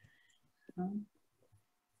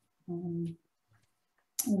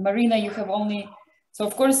 Marina, you have only, so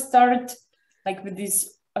of course start like with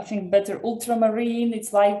this, I think better ultramarine,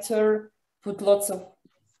 it's lighter, put lots of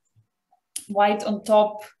white on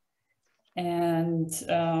top, and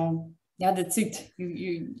yeah, that's it.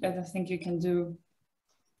 I don't think you can do,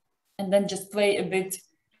 and then just play a bit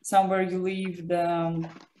somewhere you leave the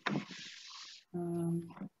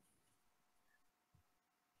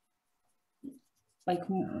like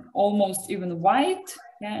almost even white,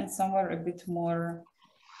 yeah, and somewhere a bit more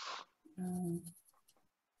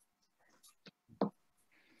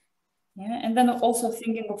yeah. And then also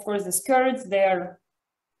thinking, of course, the skirts, they're,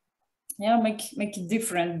 yeah, make it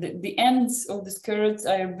different. The ends of the skirts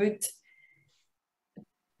are a bit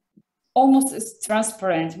almost as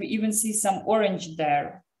transparent. We even see some orange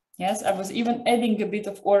there. Yes, I was even adding a bit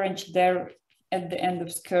of orange there at the end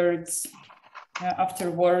of skirts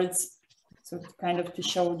afterwards, so kind of to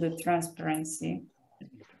show the transparency.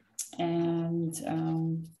 And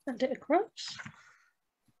it across.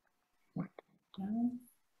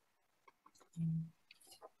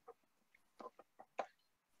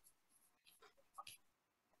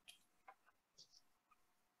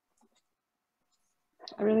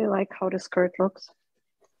 I really like how the skirt looks.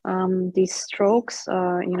 These strokes,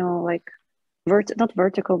 you know, like not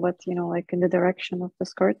vertical, but you know, like in the direction of the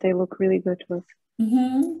skirt, they look really good with,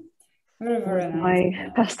 very, very with nice. my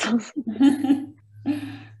pastels.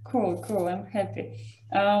 Cool, I'm happy.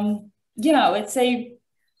 Yeah, let's say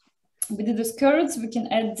we do the skirts, we can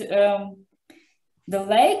add the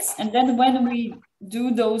legs, and then when we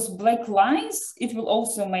do those black lines, it will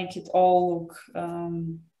also make it all look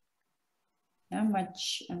yeah,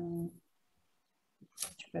 much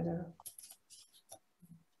better.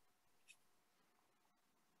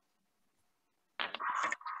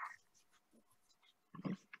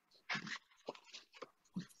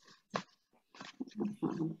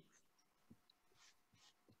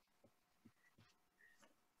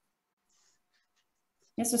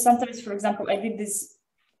 Yeah, so sometimes, for example, I did this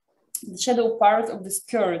the shadow part of the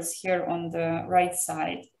skirts here on the right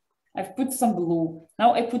side. I've put some blue.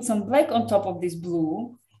 Now I put some black on top of this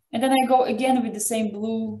blue, and then I go again with the same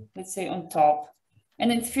blue, let's say, on top.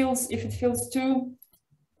 And it feels, if it feels too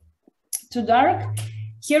dark,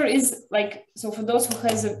 here is like, so for those who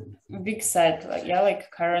has a big set, like, yeah, like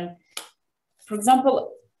Karen, for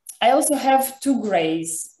example, I also have 2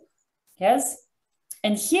 grays, yes?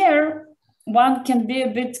 And here, one can be a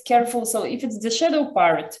bit careful. So if it's the shadow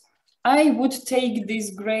part, I would take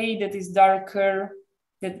this gray that is darker,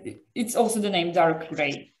 that it's also the name dark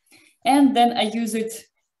gray. And then I use it,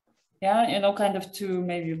 yeah, you know, kind of to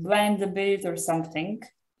maybe blend a bit or something.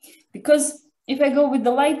 Because if I go with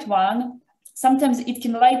the light one, sometimes it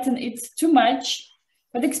can lighten it too much,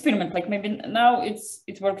 but experiment, like maybe now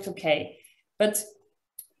it worked okay. But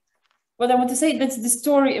what I want to say, that's the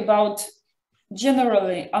story about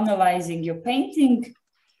generally analyzing your painting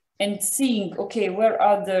and seeing, okay, where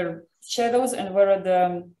are the shadows and where are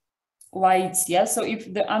the lights, yeah? So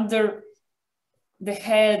if the under the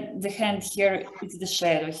hand here is the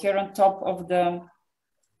shadow, here on top of the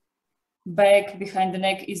back, behind the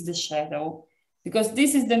neck is the shadow, because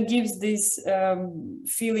this is then gives this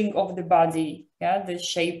feeling of the body, yeah, the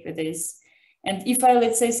shape it is. And if I,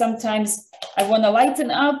 let's say, sometimes I want to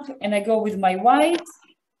lighten up and I go with my white,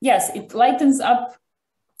 yes, it lightens up,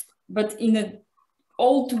 but in a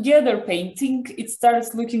all together painting, it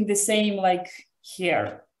starts looking the same like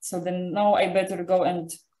here. So then now I better go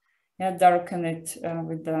and darken it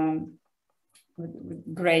with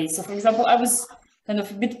gray. So for example, I was kind of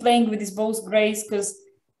a bit playing with these both grays because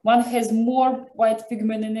one has more white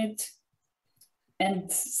pigment in it,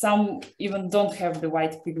 and some even don't have the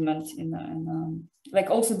white pigment in like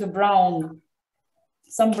also the brown.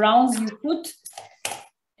 Some browns you put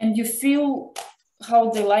and you feel how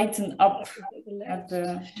they lighten up at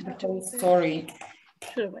the whole story.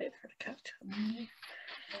 Should have waited for the catch up.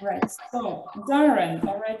 Right, so Darren,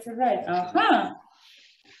 all right. Aha!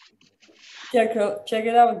 Check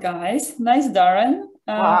it out, guys. Nice, Darren.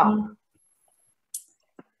 Wow.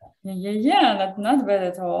 Yeah, not bad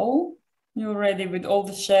at all. You're ready with all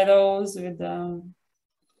the shadows, with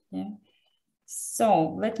yeah.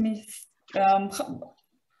 So let me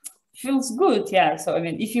feels good, yeah. So I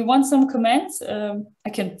mean, if you want some comments, I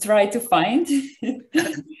can try to find.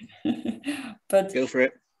 But go for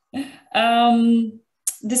it.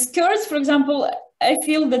 The skirts, for example, I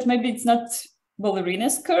feel that maybe it's not ballerina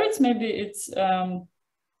skirts, maybe it's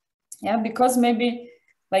yeah, because maybe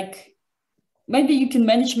like maybe you can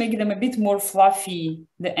manage making them a bit more fluffy,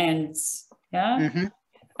 the ends, yeah.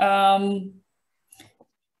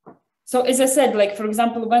 So as I said, like for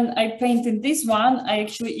example, when I painted this one, I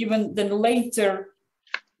actually even then later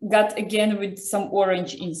got again with some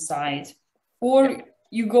orange inside, or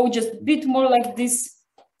you go just a bit more like this,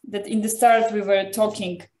 that in the start we were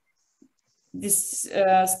talking, this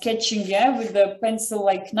sketching, yeah, with the pencil,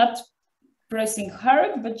 like not pressing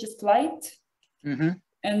hard, but just light.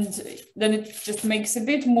 And then it just makes a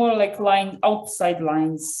bit more like line, outside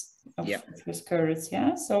lines of the skirts,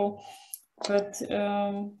 yeah. So, but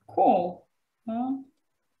cool.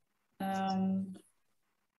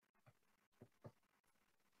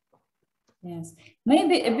 Yes,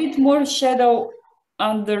 maybe a bit more shadow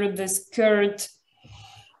under the skirt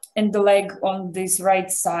and the leg on this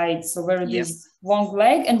right side. So where this long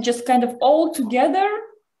leg, and just kind of all together.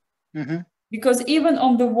 Because even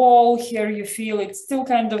on the wall here, you feel it's still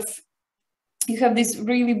kind of, you have this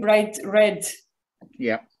really bright red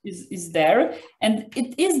is there. And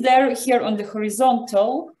it is there here on the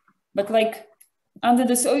horizontal, but like under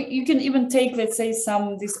the, so you can even take, let's say,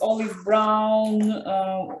 some, this olive brown,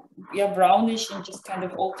 brownish, and just kind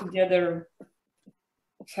of all together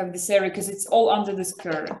have this area, because it's all under the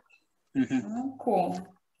skirt. Cool,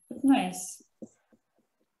 nice.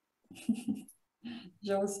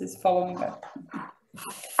 Jules is following up.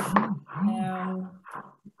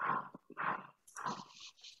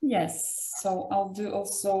 Yes, so I'll do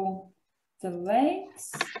also the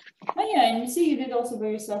legs. Oh yeah, and you see you did also by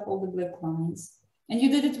yourself all the black lines. And you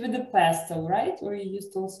did it with the pastel, right? Or you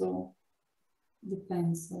used also the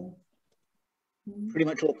pencil? Pretty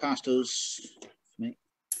much all pastels for me.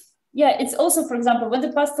 Yeah, it's also, for example, when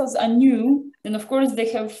the pastels are new, then of course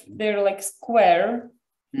they're like square.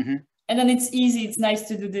 And then it's easy, it's nice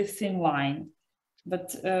to do the thin line.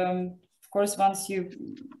 But of course, once you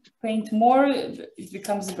paint more, it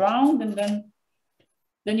becomes round, and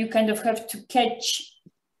then you kind of have to catch.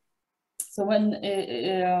 So when,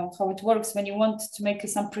 how it works, when you want to make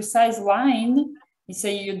some precise line, you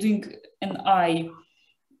say you're doing an eye,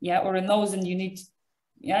 yeah, or a nose, and you need,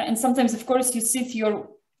 yeah. And sometimes, of course, you sit your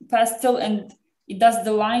pastel and it does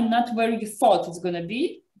the line not where you thought it's gonna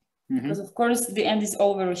be. Because of course the end is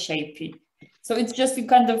all very shapy. So it's just, you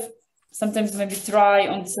kind of sometimes maybe try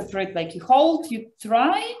on the separate, like you hold, you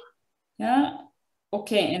try, yeah,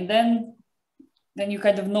 okay, and then you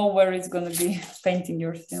kind of know where it's going to be painting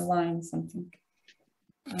your thin line, something.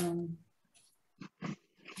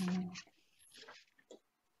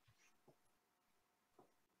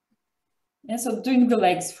 Yeah, so doing the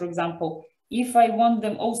legs, for example, if I want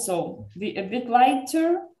them also be a bit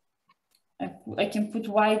lighter, I can put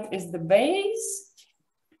white as the base,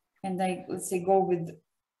 and let's say go with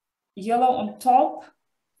yellow on top,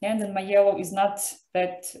 and then my yellow is not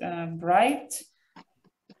that bright,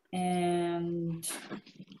 and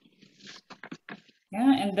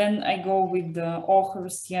yeah, and then I go with the ochre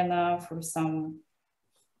sienna for some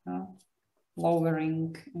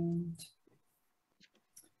lowering, and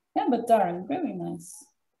yeah, but darn, very nice.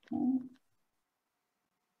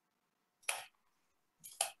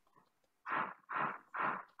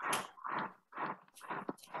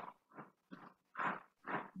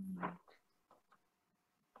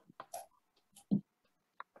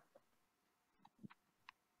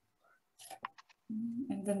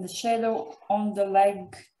 And then the shadow on the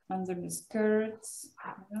leg under the skirts.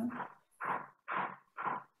 Yeah.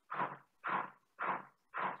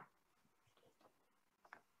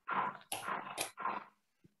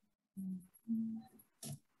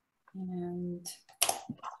 And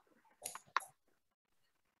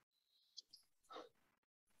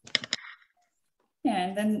yeah,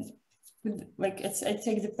 and then like I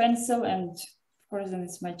take the pencil, and of course then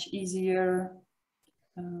it's much easier.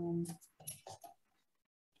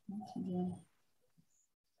 Yeah.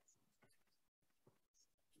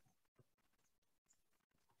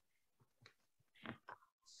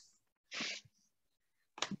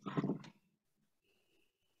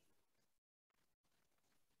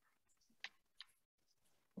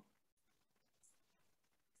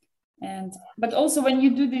 But also when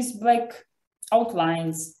you do these black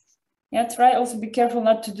outlines, yeah, try also be careful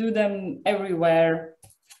not to do them everywhere.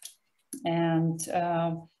 And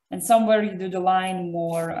and somewhere you do the line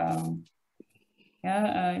more,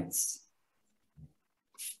 it's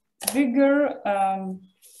bigger,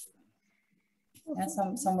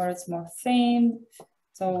 somewhere it's more thin,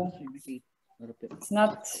 so it's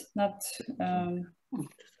not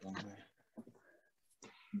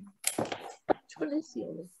What is the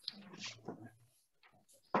olive?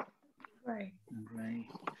 Right.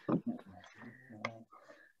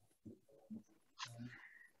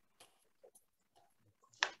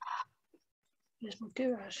 Here's my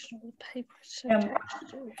gouache and all the paper is so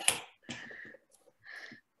textured.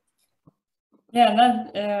 Yeah,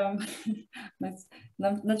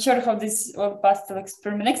 not sure how this oil pastel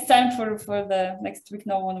experiment. Next time for the next week,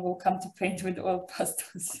 no one will come to paint with oil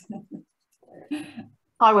pastels.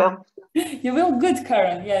 I will. You will, good,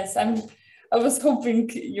 Karen. Yes, I was hoping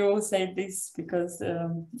you will say this because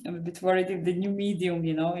I'm a bit worried if the new medium,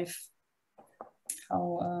 you know, if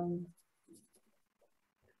how.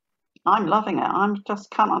 I'm loving it. I just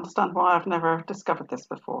can't understand why I've never discovered this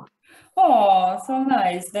before. Oh, so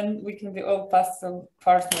nice. Then we can be all pastel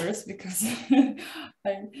partners because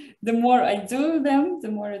the more I do them, the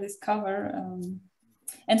more I discover.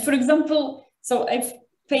 And for example, so I've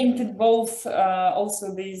painted both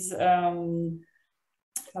also these, how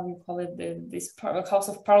you call it, this House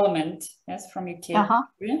of Parliament, yes, from UK.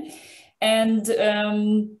 And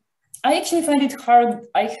I actually find it hard.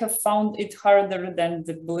 I have found it harder than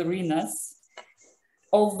the ballerinas,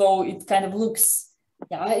 although it kind of looks,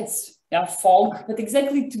 it's fog, but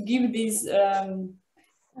exactly to give these, I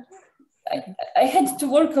had to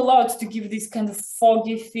work a lot to give this kind of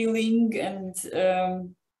foggy feeling, and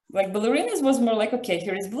like ballerinas was more like, okay,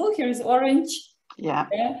 here is blue, here is orange,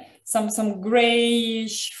 some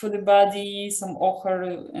grayish for the body, some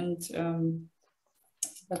ochre, and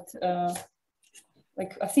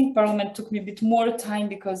like I think Parliament took me a bit more time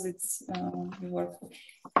because it's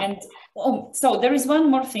and so there is one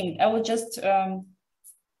more thing I will just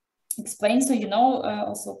explain, so you know,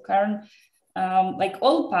 also Karen, like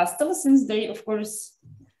all pastels, since they of course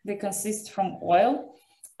they consist from oil,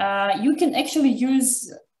 you can actually use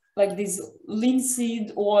like this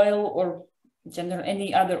linseed oil or general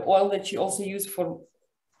any other oil that you also use for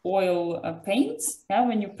oil paints,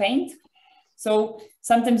 when you paint. So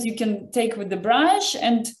sometimes you can take with the brush,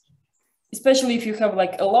 and especially if you have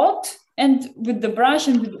like a lot, and with the brush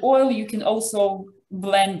and with oil, you can also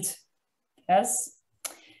blend, yes.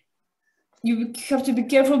 You have to be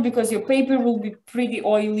careful because your paper will be pretty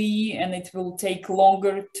oily and it will take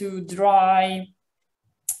longer to dry.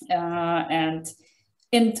 And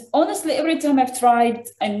honestly, every time I've tried,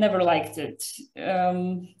 I never liked it.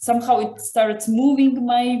 Somehow it starts moving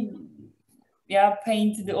my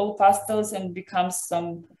paint, the oil pastels, and becomes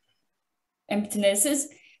some emptinesses.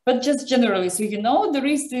 But just generally, so you know, there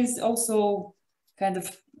is this also kind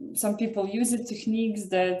of, some people use it techniques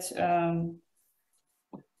that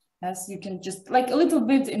as you can just like a little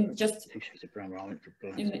bit in just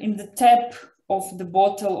in the tap of the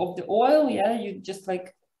bottle of the oil, you just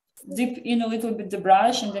like dip in a little bit the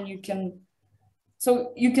brush, and then you can,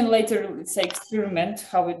 so you can later, let's say, experiment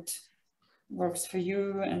how it works for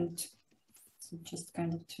you, and so just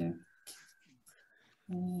kind of to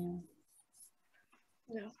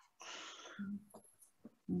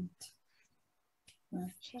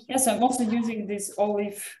yes, I'm also using this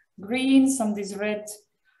olive green, some this red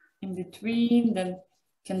in between, then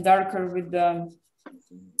can darker with the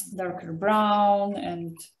darker brown,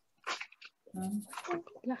 and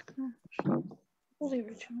black all the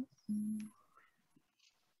original.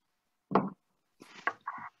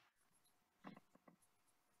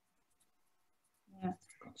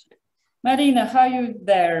 Marina, how are you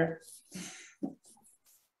there?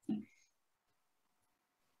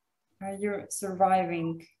 Are you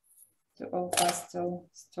surviving the oil pastel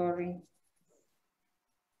story?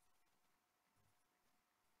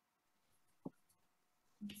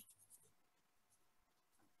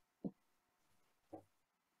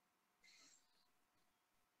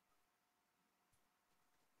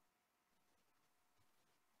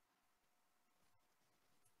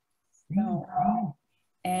 No.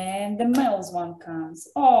 And the Mel's one comes.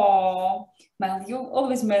 Oh, Mel, you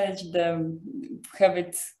always manage to have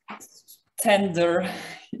it tender,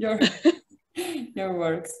 your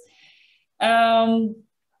works. Yeah,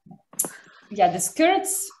 the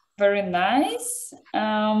skirt's very nice.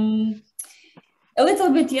 A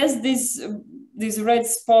little bit, yes, this red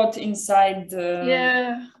spot inside.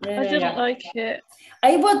 I didn't like it.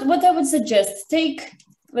 What I would suggest, take,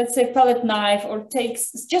 let's say, palette knife, or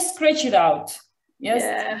just scratch it out. Yes,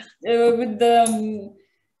 with the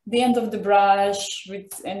end of the brush,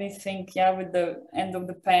 with anything, with the end of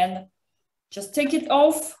the pen, just take it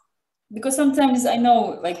off, because sometimes I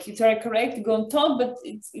know, like you try correct, go on top, but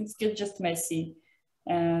it's get just messy,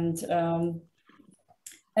 and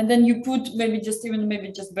then you put maybe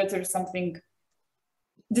just better something,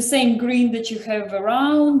 the same green that you have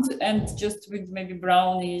around, and just with maybe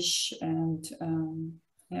brownish, and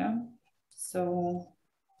yeah. So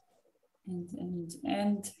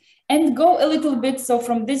and go a little bit. So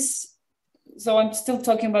from this. So I'm still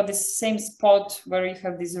talking about this same spot where you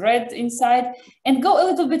have this red inside, and go a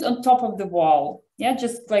little bit on top of the wall. Yeah,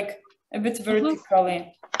 just like a bit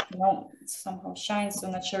vertically. You know, it somehow shines,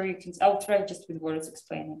 so not sure you can, I'll try just with words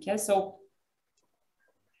explaining. Yeah, so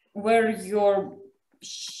where your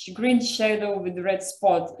green shadow with the red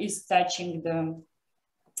spot is touching the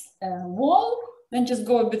wall, then just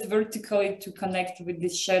go a bit vertically to connect with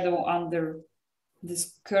this shadow under the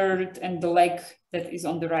skirt and the leg that is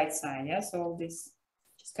on the right side. Yeah, so this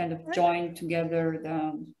just kind of join together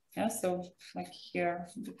the, yeah, so like here,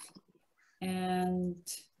 and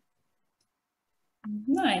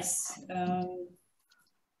nice.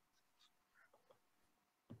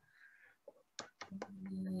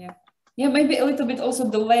 Yeah, maybe a little bit also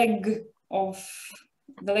the leg on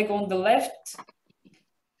the left,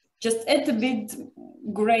 just add a bit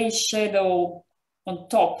gray shadow on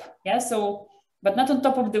top. Yeah, so but not on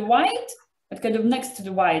top of the white, but kind of next to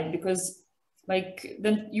the white, because like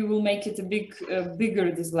then you will make it a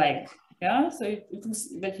bigger this leg. Yeah, so it looks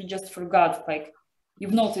that you just forgot, like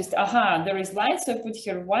you've noticed, aha, there is light, so I put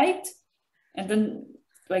here white, and then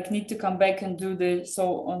like need to come back and do the,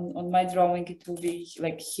 so on my drawing it will be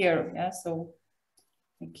like here. Yeah, so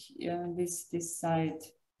like this side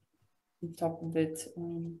on top of it.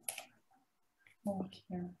 Oh,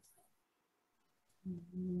 here.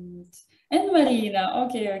 And Marina,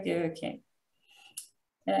 okay.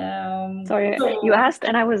 Sorry, so... you asked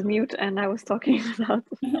and I was mute and I was talking about.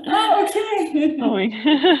 Oh, okay.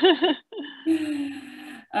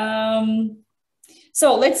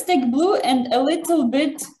 So let's take blue and a little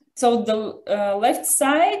bit, so the left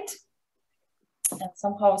side, and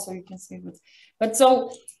somehow so you can see it, but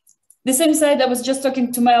so the same side I was just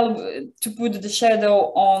talking to Mel to put the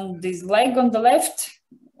shadow on this leg on the left.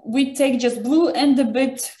 We take just blue and a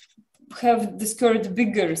bit have the skirt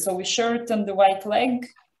bigger, so we shorten the white leg.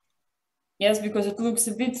 Yes, because it looks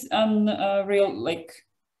a bit unreal, like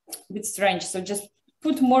a bit strange. So just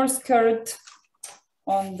put more skirt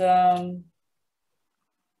on the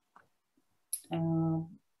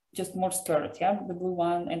just more skirt, yeah, the blue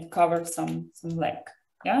one, and cover some leg.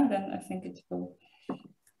 Yeah, then I think it will.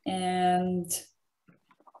 And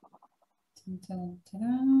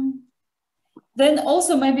then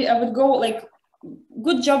also maybe I would go like,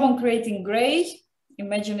 good job on creating gray.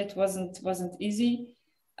 Imagine it wasn't easy,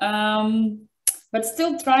 but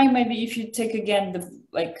still try, maybe if you take again the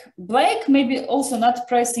like black, maybe also not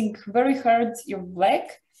pressing very hard your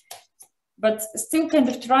black, but still kind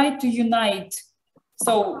of try to unite.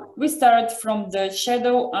 So we start from the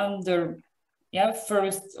shadow under, yeah,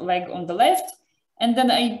 first leg on the left, and then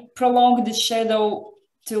I prolong the shadow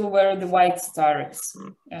till where the white starts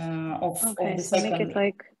of the so second. make it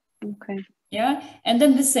like, okay. Yeah, and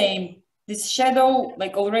then the same, this shadow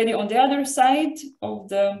like already on the other side of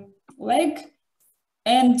the leg,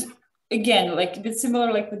 and again like a bit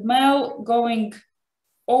similar like with Mel, going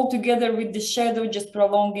all together with the shadow, just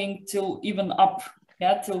prolonging till even up,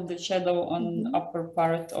 yeah, till the shadow on upper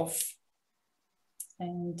part of,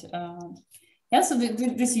 and yeah, so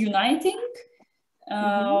this uniting,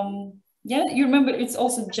 yeah, you remember it's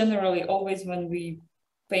also generally always when we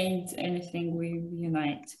paint anything we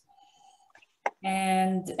unite.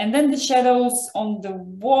 And then the shadows on the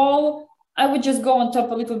wall, I would just go on top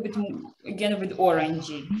a little bit again with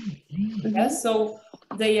orangey. Yeah, so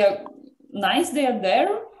they are nice, they are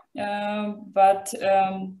there, but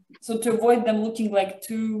so to avoid them looking like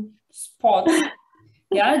two spots,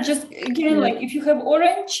 yeah, just again, like if you have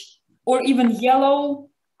orange or even yellow,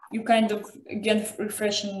 you kind of again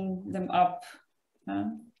refreshing them up.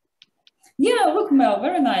 Yeah, look, Mel,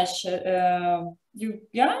 very nice. Yeah,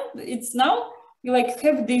 it's now you like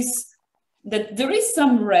have this, that there is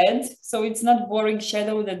some red, so it's not boring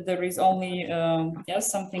shadow that there is only yeah,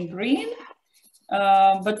 something green,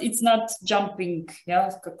 but it's not jumping, yeah,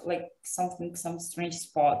 like some strange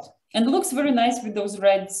spot, and it looks very nice with those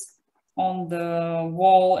reds on the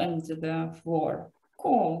wall and the floor.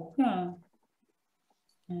 Cool, yeah.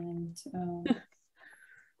 And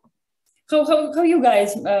how you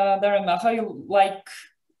guys, Darima, how you like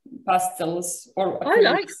pastels or acrylics?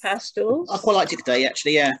 I like pastels. I quite liked it today,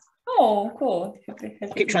 actually, yeah. Oh, cool. Happy. I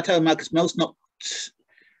keep trying to tell Mel, because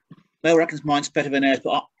Mel reckons mine's better than hers,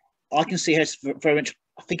 but I can see hers very much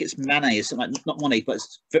I think it's Manet or something like, not Monet, but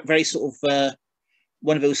it's very sort of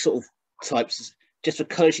one of those sort of types. Just the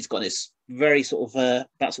colour she's got, it's very sort of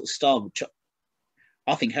that sort of style, which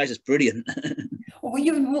I think hers is brilliant.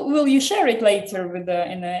 Will you share it later with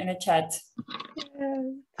in a chat?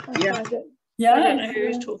 Yeah. Yeah, I don't know who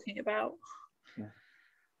he's talking about.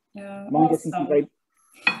 Mine awesome. seems to be very,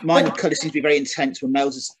 mine colour seems to be very intense, where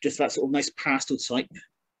Mel's is just that sort of nice pastel type.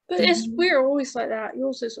 But we're always like that.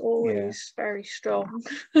 Yours is always very strong.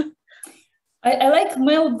 I like,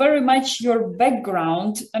 Mel, very much your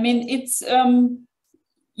background. I mean, it's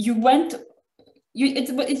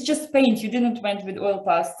it's just paint. You didn't went with oil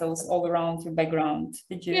pastels all around your background,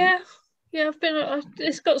 did you? Yeah, I've been.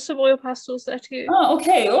 It's got some oil pastels there too. Oh,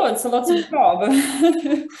 okay. Oh, it's a lot of job.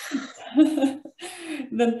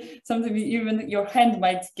 Then something even your hand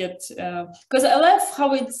might get. Because I love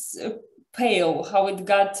how it's pale, how it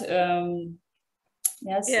got.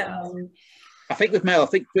 Yes. Yeah. I think with Mel, I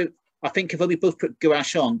think if we both put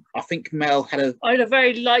gouache on, I think Mel had a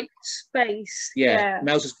very light space. Yeah.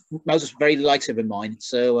 Mel's just very lighter than mine.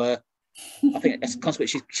 So I think that's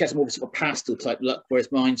consequently she has more of a sort of pastel type look, whereas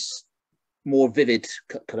mine's more vivid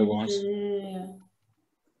colour wise. Yeah,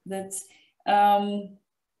 that's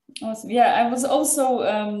awesome. Yeah, I was also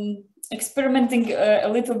experimenting a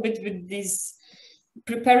little bit with this,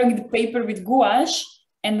 preparing the paper with gouache,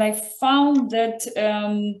 and I found that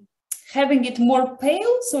having it more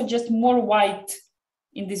pale, so just more white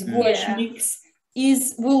in this gouache mix,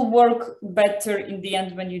 will work better in the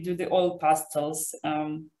end when you do the oil pastels.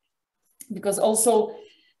 Because also,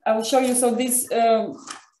 I will show you, so this,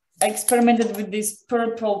 I experimented with this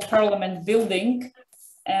purple Parliament building,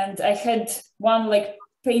 and I had one like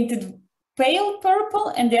painted pale purple,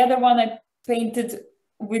 and the other one I painted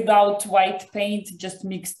without white paint, just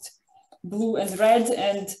mixed blue and red.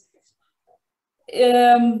 And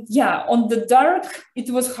yeah, on the dark,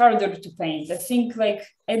 it was harder to paint. I think like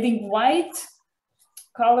adding white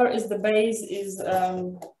color as the base is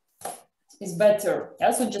better.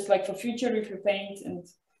 Also, just like for future, if you paint and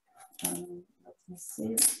let me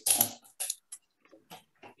see.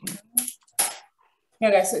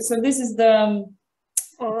 Yeah, guys. So this is the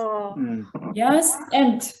yes,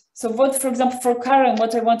 and so what, for example, for Karen,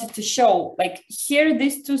 what I wanted to show, like here,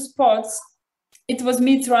 these two spots. It was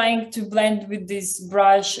me trying to blend with this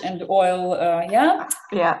brush and oil, yeah.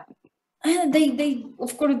 And they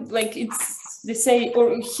of course, like they say,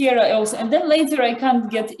 or here I also, and then later I can't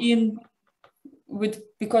get in with,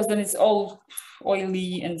 because then it's all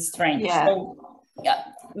oily and strange. Yeah. So yeah,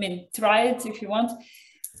 I mean, try it if you want.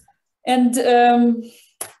 And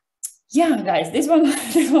yeah, guys, this one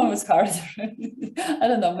was harder. I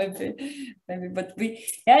don't know, maybe, but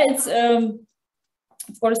it's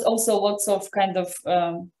of course also lots of kind of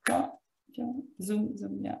zoom,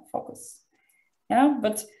 yeah, focus, yeah.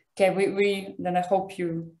 But okay, we then I hope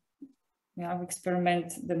you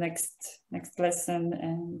experiment the next lesson.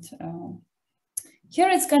 And here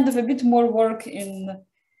it's kind of a bit more work to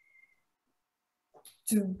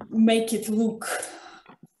make it look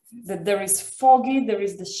that there is foggy, there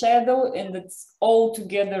is the shadow, and it's all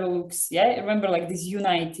together looks, yeah, remember, like this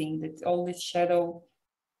uniting, that all this shadow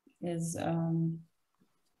is and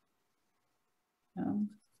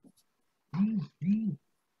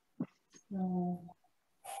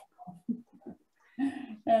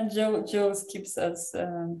Joe keeps us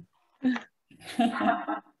yeah.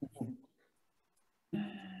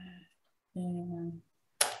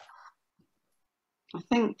 I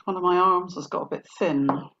think one of my arms has got a bit thin.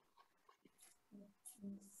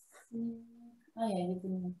 Oh yeah, you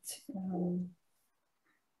didn't.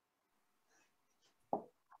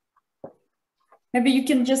 Maybe you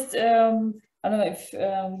can just I don't know if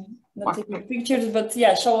not taking pictures, but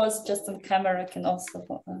yeah, show us just on camera. Can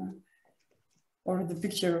also or the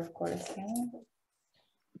picture, of course. Yeah?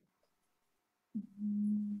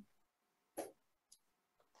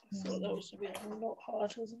 I thought that was a bit a lot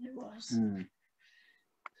harder than it was.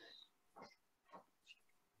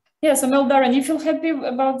 Yeah, so Mel, Darren, you feel happy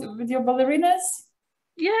with your ballerinas?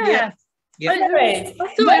 Yeah. Great. I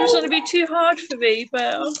thought it was going to be too hard for me, but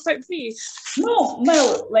I was quite pleased. No,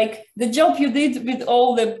 Mel, like the job you did with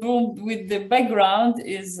all the boom with the background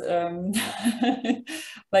is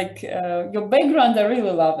like your background. I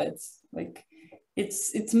really love it. Like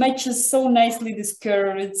it matches so nicely the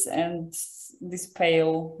skirts and this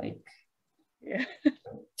pale, like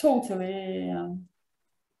totally.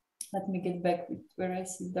 Let me get back with where I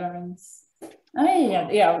see Darren's.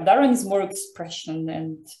 Yeah, Darren is more expression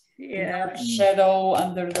and shadow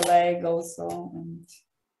under the leg also. And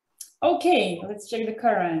okay, let's check the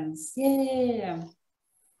currents. Yeah.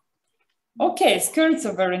 Okay, skirts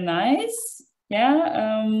are very nice.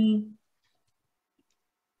 Yeah.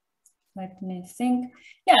 Let me think.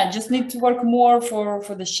 Yeah, just need to work more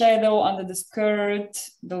for the shadow under the skirt,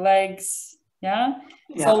 the legs. Yeah.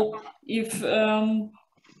 So if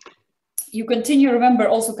you continue, remember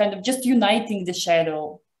also kind of just uniting the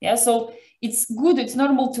shadow. Yeah. So it's good. It's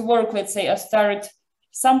normal to work. Let's say I start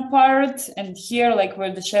some part and here, like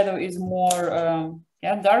where the shadow is more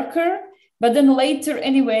darker. But then later,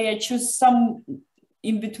 anyway, I choose some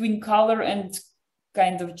in between color and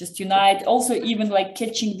kind of just unite. Also, even like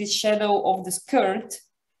catching this shadow of the skirt.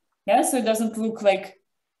 Yeah, so it doesn't look like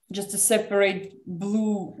just a separate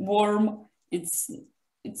blue worm. It's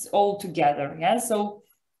all together. Yeah, so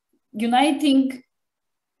uniting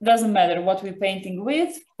doesn't matter what we're painting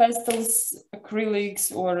with, pastels,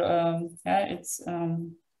 acrylics, or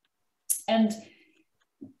and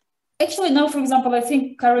actually now, for example, I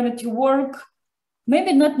think Karen, at your work,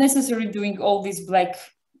 maybe not necessarily doing all these black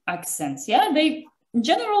accents. Yeah, they in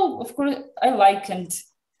general, of course, I like and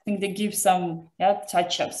think they give some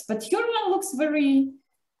touch-ups. But your one looks very,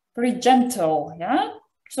 very gentle. Yeah,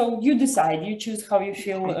 so you decide, you choose how you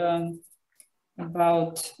feel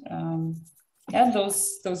about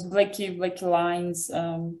those blacky lines.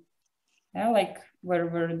 Like where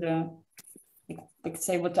the like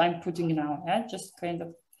say what I'm putting now. Yeah, just kind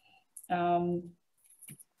of.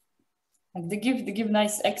 Like they give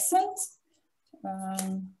nice accents.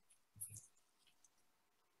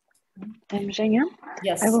 Zhenya,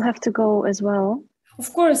 Yes, I will have to go as well.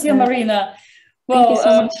 Of course, yeah, Marina. Well,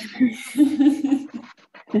 thank you so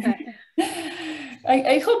much.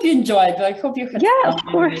 I hope you enjoyed. I hope you had fun. Of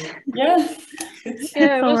course. Yeah.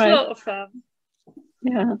 Yeah, it was a lot of fun.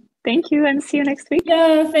 Yeah. Thank you and see you next week.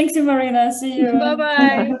 Yeah, thank you, Marina. See you.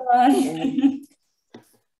 Bye-bye. Bye.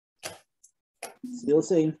 See you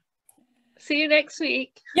soon. See you next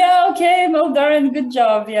week. Yeah, okay. Well, Darren, good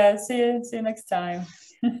job. Yeah, see you next time.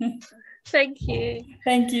 Thank you.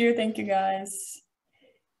 Thank you, guys.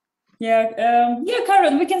 Yeah,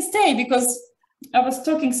 Karen, we can stay because I was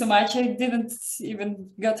talking so much. I didn't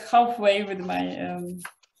even got halfway with my.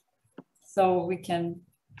 So we can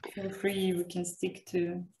feel free. We can stick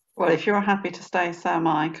to. Well, if you're happy to stay, so am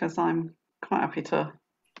I, because I'm quite happy to.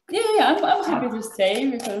 Yeah, I'm happy to stay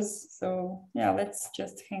because let's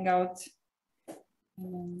just hang out.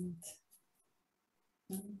 And...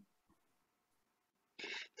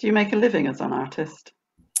 Do you make a living as an artist?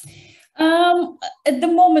 At the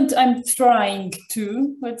moment, I'm trying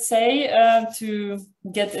to, let's say, to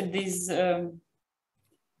get at this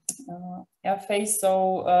phase.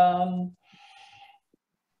 So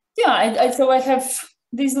so I have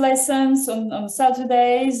these lessons on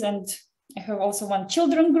Saturdays, and I have also one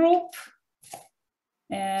children group,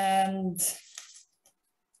 and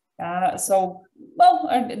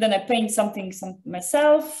then I paint something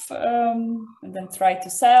myself, and then try to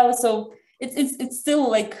sell. So it's still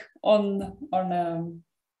like on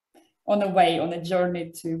a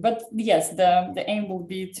journey to. But yes, the aim will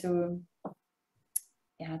be to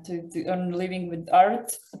earn a living with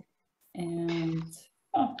art, and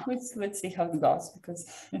let's see how it goes, because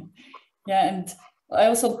and I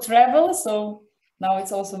also travel, so now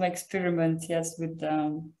it's also my experiment, with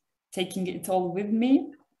taking it all with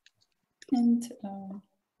me. And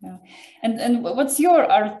and what's your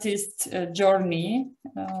artist journey,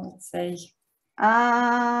 let's say?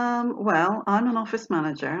 Well, I'm an office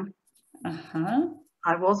manager.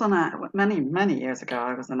 I was many years ago.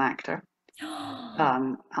 I was an actor,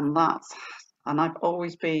 and I've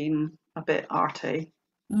always been a bit arty,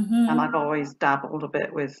 and I've always dabbled a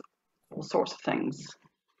bit with all sorts of things.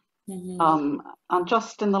 And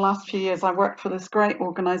just in the last few years, I worked for this great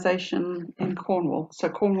organisation in Cornwall. So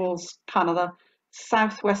Cornwall's kind of the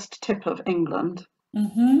southwest tip of England.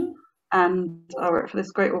 And I work for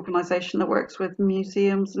this great organisation that works with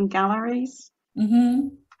museums and galleries.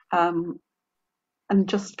 And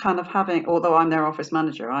just kind of although I'm their office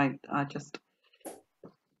manager, I've just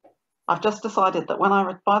decided that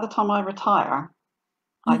by the time I retire,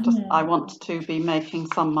 I want to be making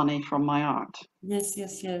some money from my art. Yes.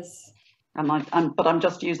 But I'm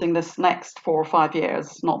just using this next 4 or 5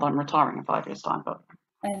 years, not that I'm retiring in 5 years' time, but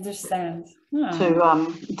I understand.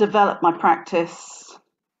 To develop my practice.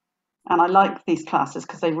 And I like these classes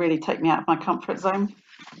because they really take me out of my comfort zone.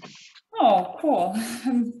 Oh, cool.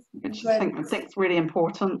 Which I think is really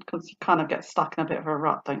important, because you kind of get stuck in a bit of a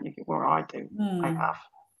rut, don't you? Where I do. I have.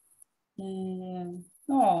 Yeah.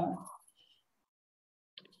 Oh.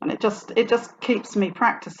 And it just keeps me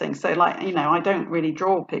practicing. So I don't really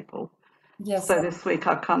draw people. Yes. So this week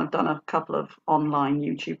I've kind of done a couple of online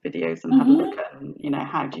YouTube videos and had a look at,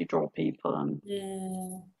 how do you draw people, and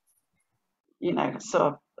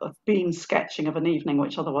so been sketching of an evening,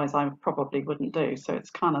 which otherwise I probably wouldn't do. So it's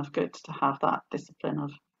kind of good to have that discipline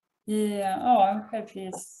of I'm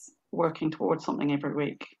happy. Working towards something every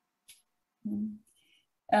week.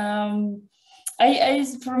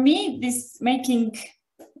 For me, this making,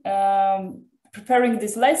 preparing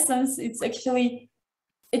these lessons, it's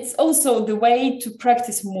also the way to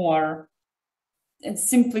practice more and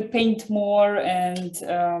simply paint more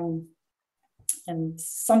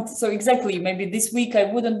so exactly, maybe this week I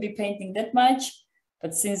wouldn't be painting that much,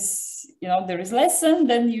 but since there is lesson,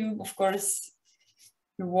 then you of course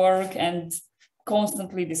you work and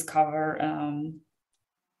constantly discover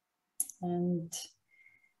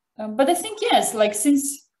but I think yes, like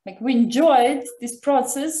since we enjoyed this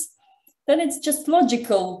process, then it's just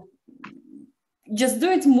logical, just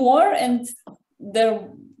do it more and the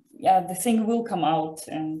thing will come out.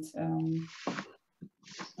 And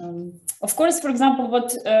of course, for example,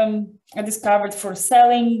 what I discovered for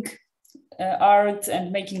selling art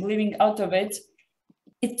and making living out of it,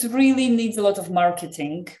 it really needs a lot of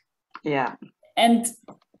marketing. Yeah. And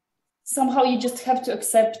somehow you just have to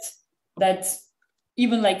accept that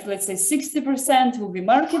even let's say 60% will be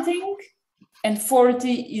marketing and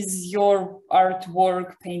 40 is your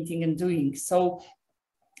artwork, painting and doing. So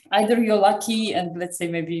either you're lucky and let's say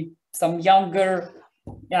maybe some younger,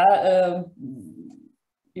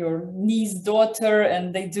 your niece, daughter,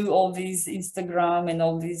 and they do all these Instagram and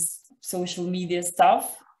all these social media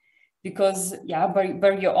stuff, because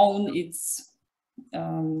by your own, it's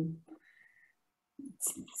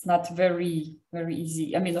not very, very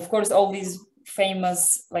easy. I mean, of course, all these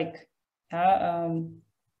famous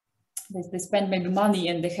they spend maybe money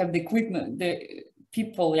and they have the equipment, the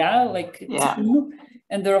people, team,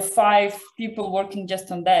 and there are 5 people working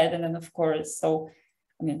just on that. And then of course, so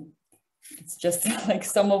I mean, it's just like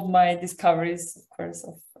some of my discoveries, of course,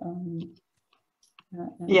 of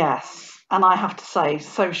yes. And I have to say,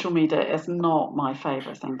 social media is not my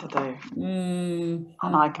favorite thing to do.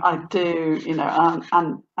 And I do, and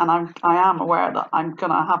I am aware that I'm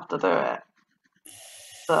gonna have to do it.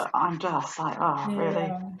 But I'm just like,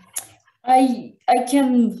 really? I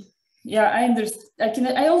can, I understand.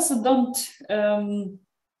 I also don't.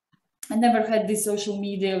 I never had this social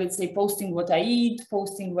media, let's say, posting what I eat,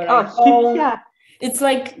 posting where I go. Yeah. It's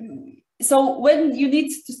like, so when you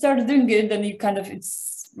need to start doing it, then you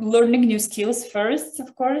it's learning new skills first,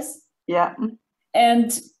 of course. Yeah.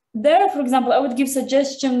 And there, for example, I would give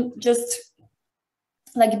suggestion, just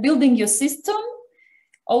like building your system.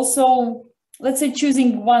 Also, let's say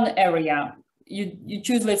choosing one area. You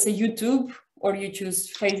choose, let's say, YouTube, or you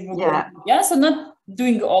choose Facebook. Yeah. So not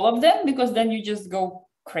doing all of them, because then you just go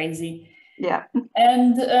crazy. Yeah.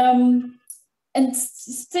 And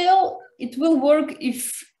still it will work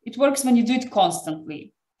if it works when you do it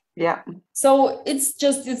constantly. Yeah. So it's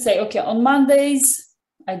just, you say, okay, on Mondays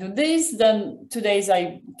I do this, then 2 days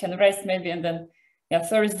I can rest maybe, and then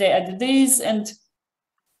Thursday I do this, and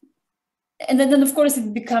then of course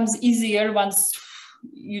it becomes easier once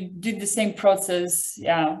you did the same process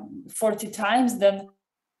 40 times. Then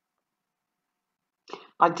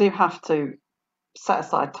I do have to set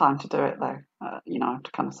aside time to do it though.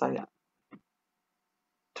 To kind of say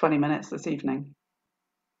 20 minutes this evening.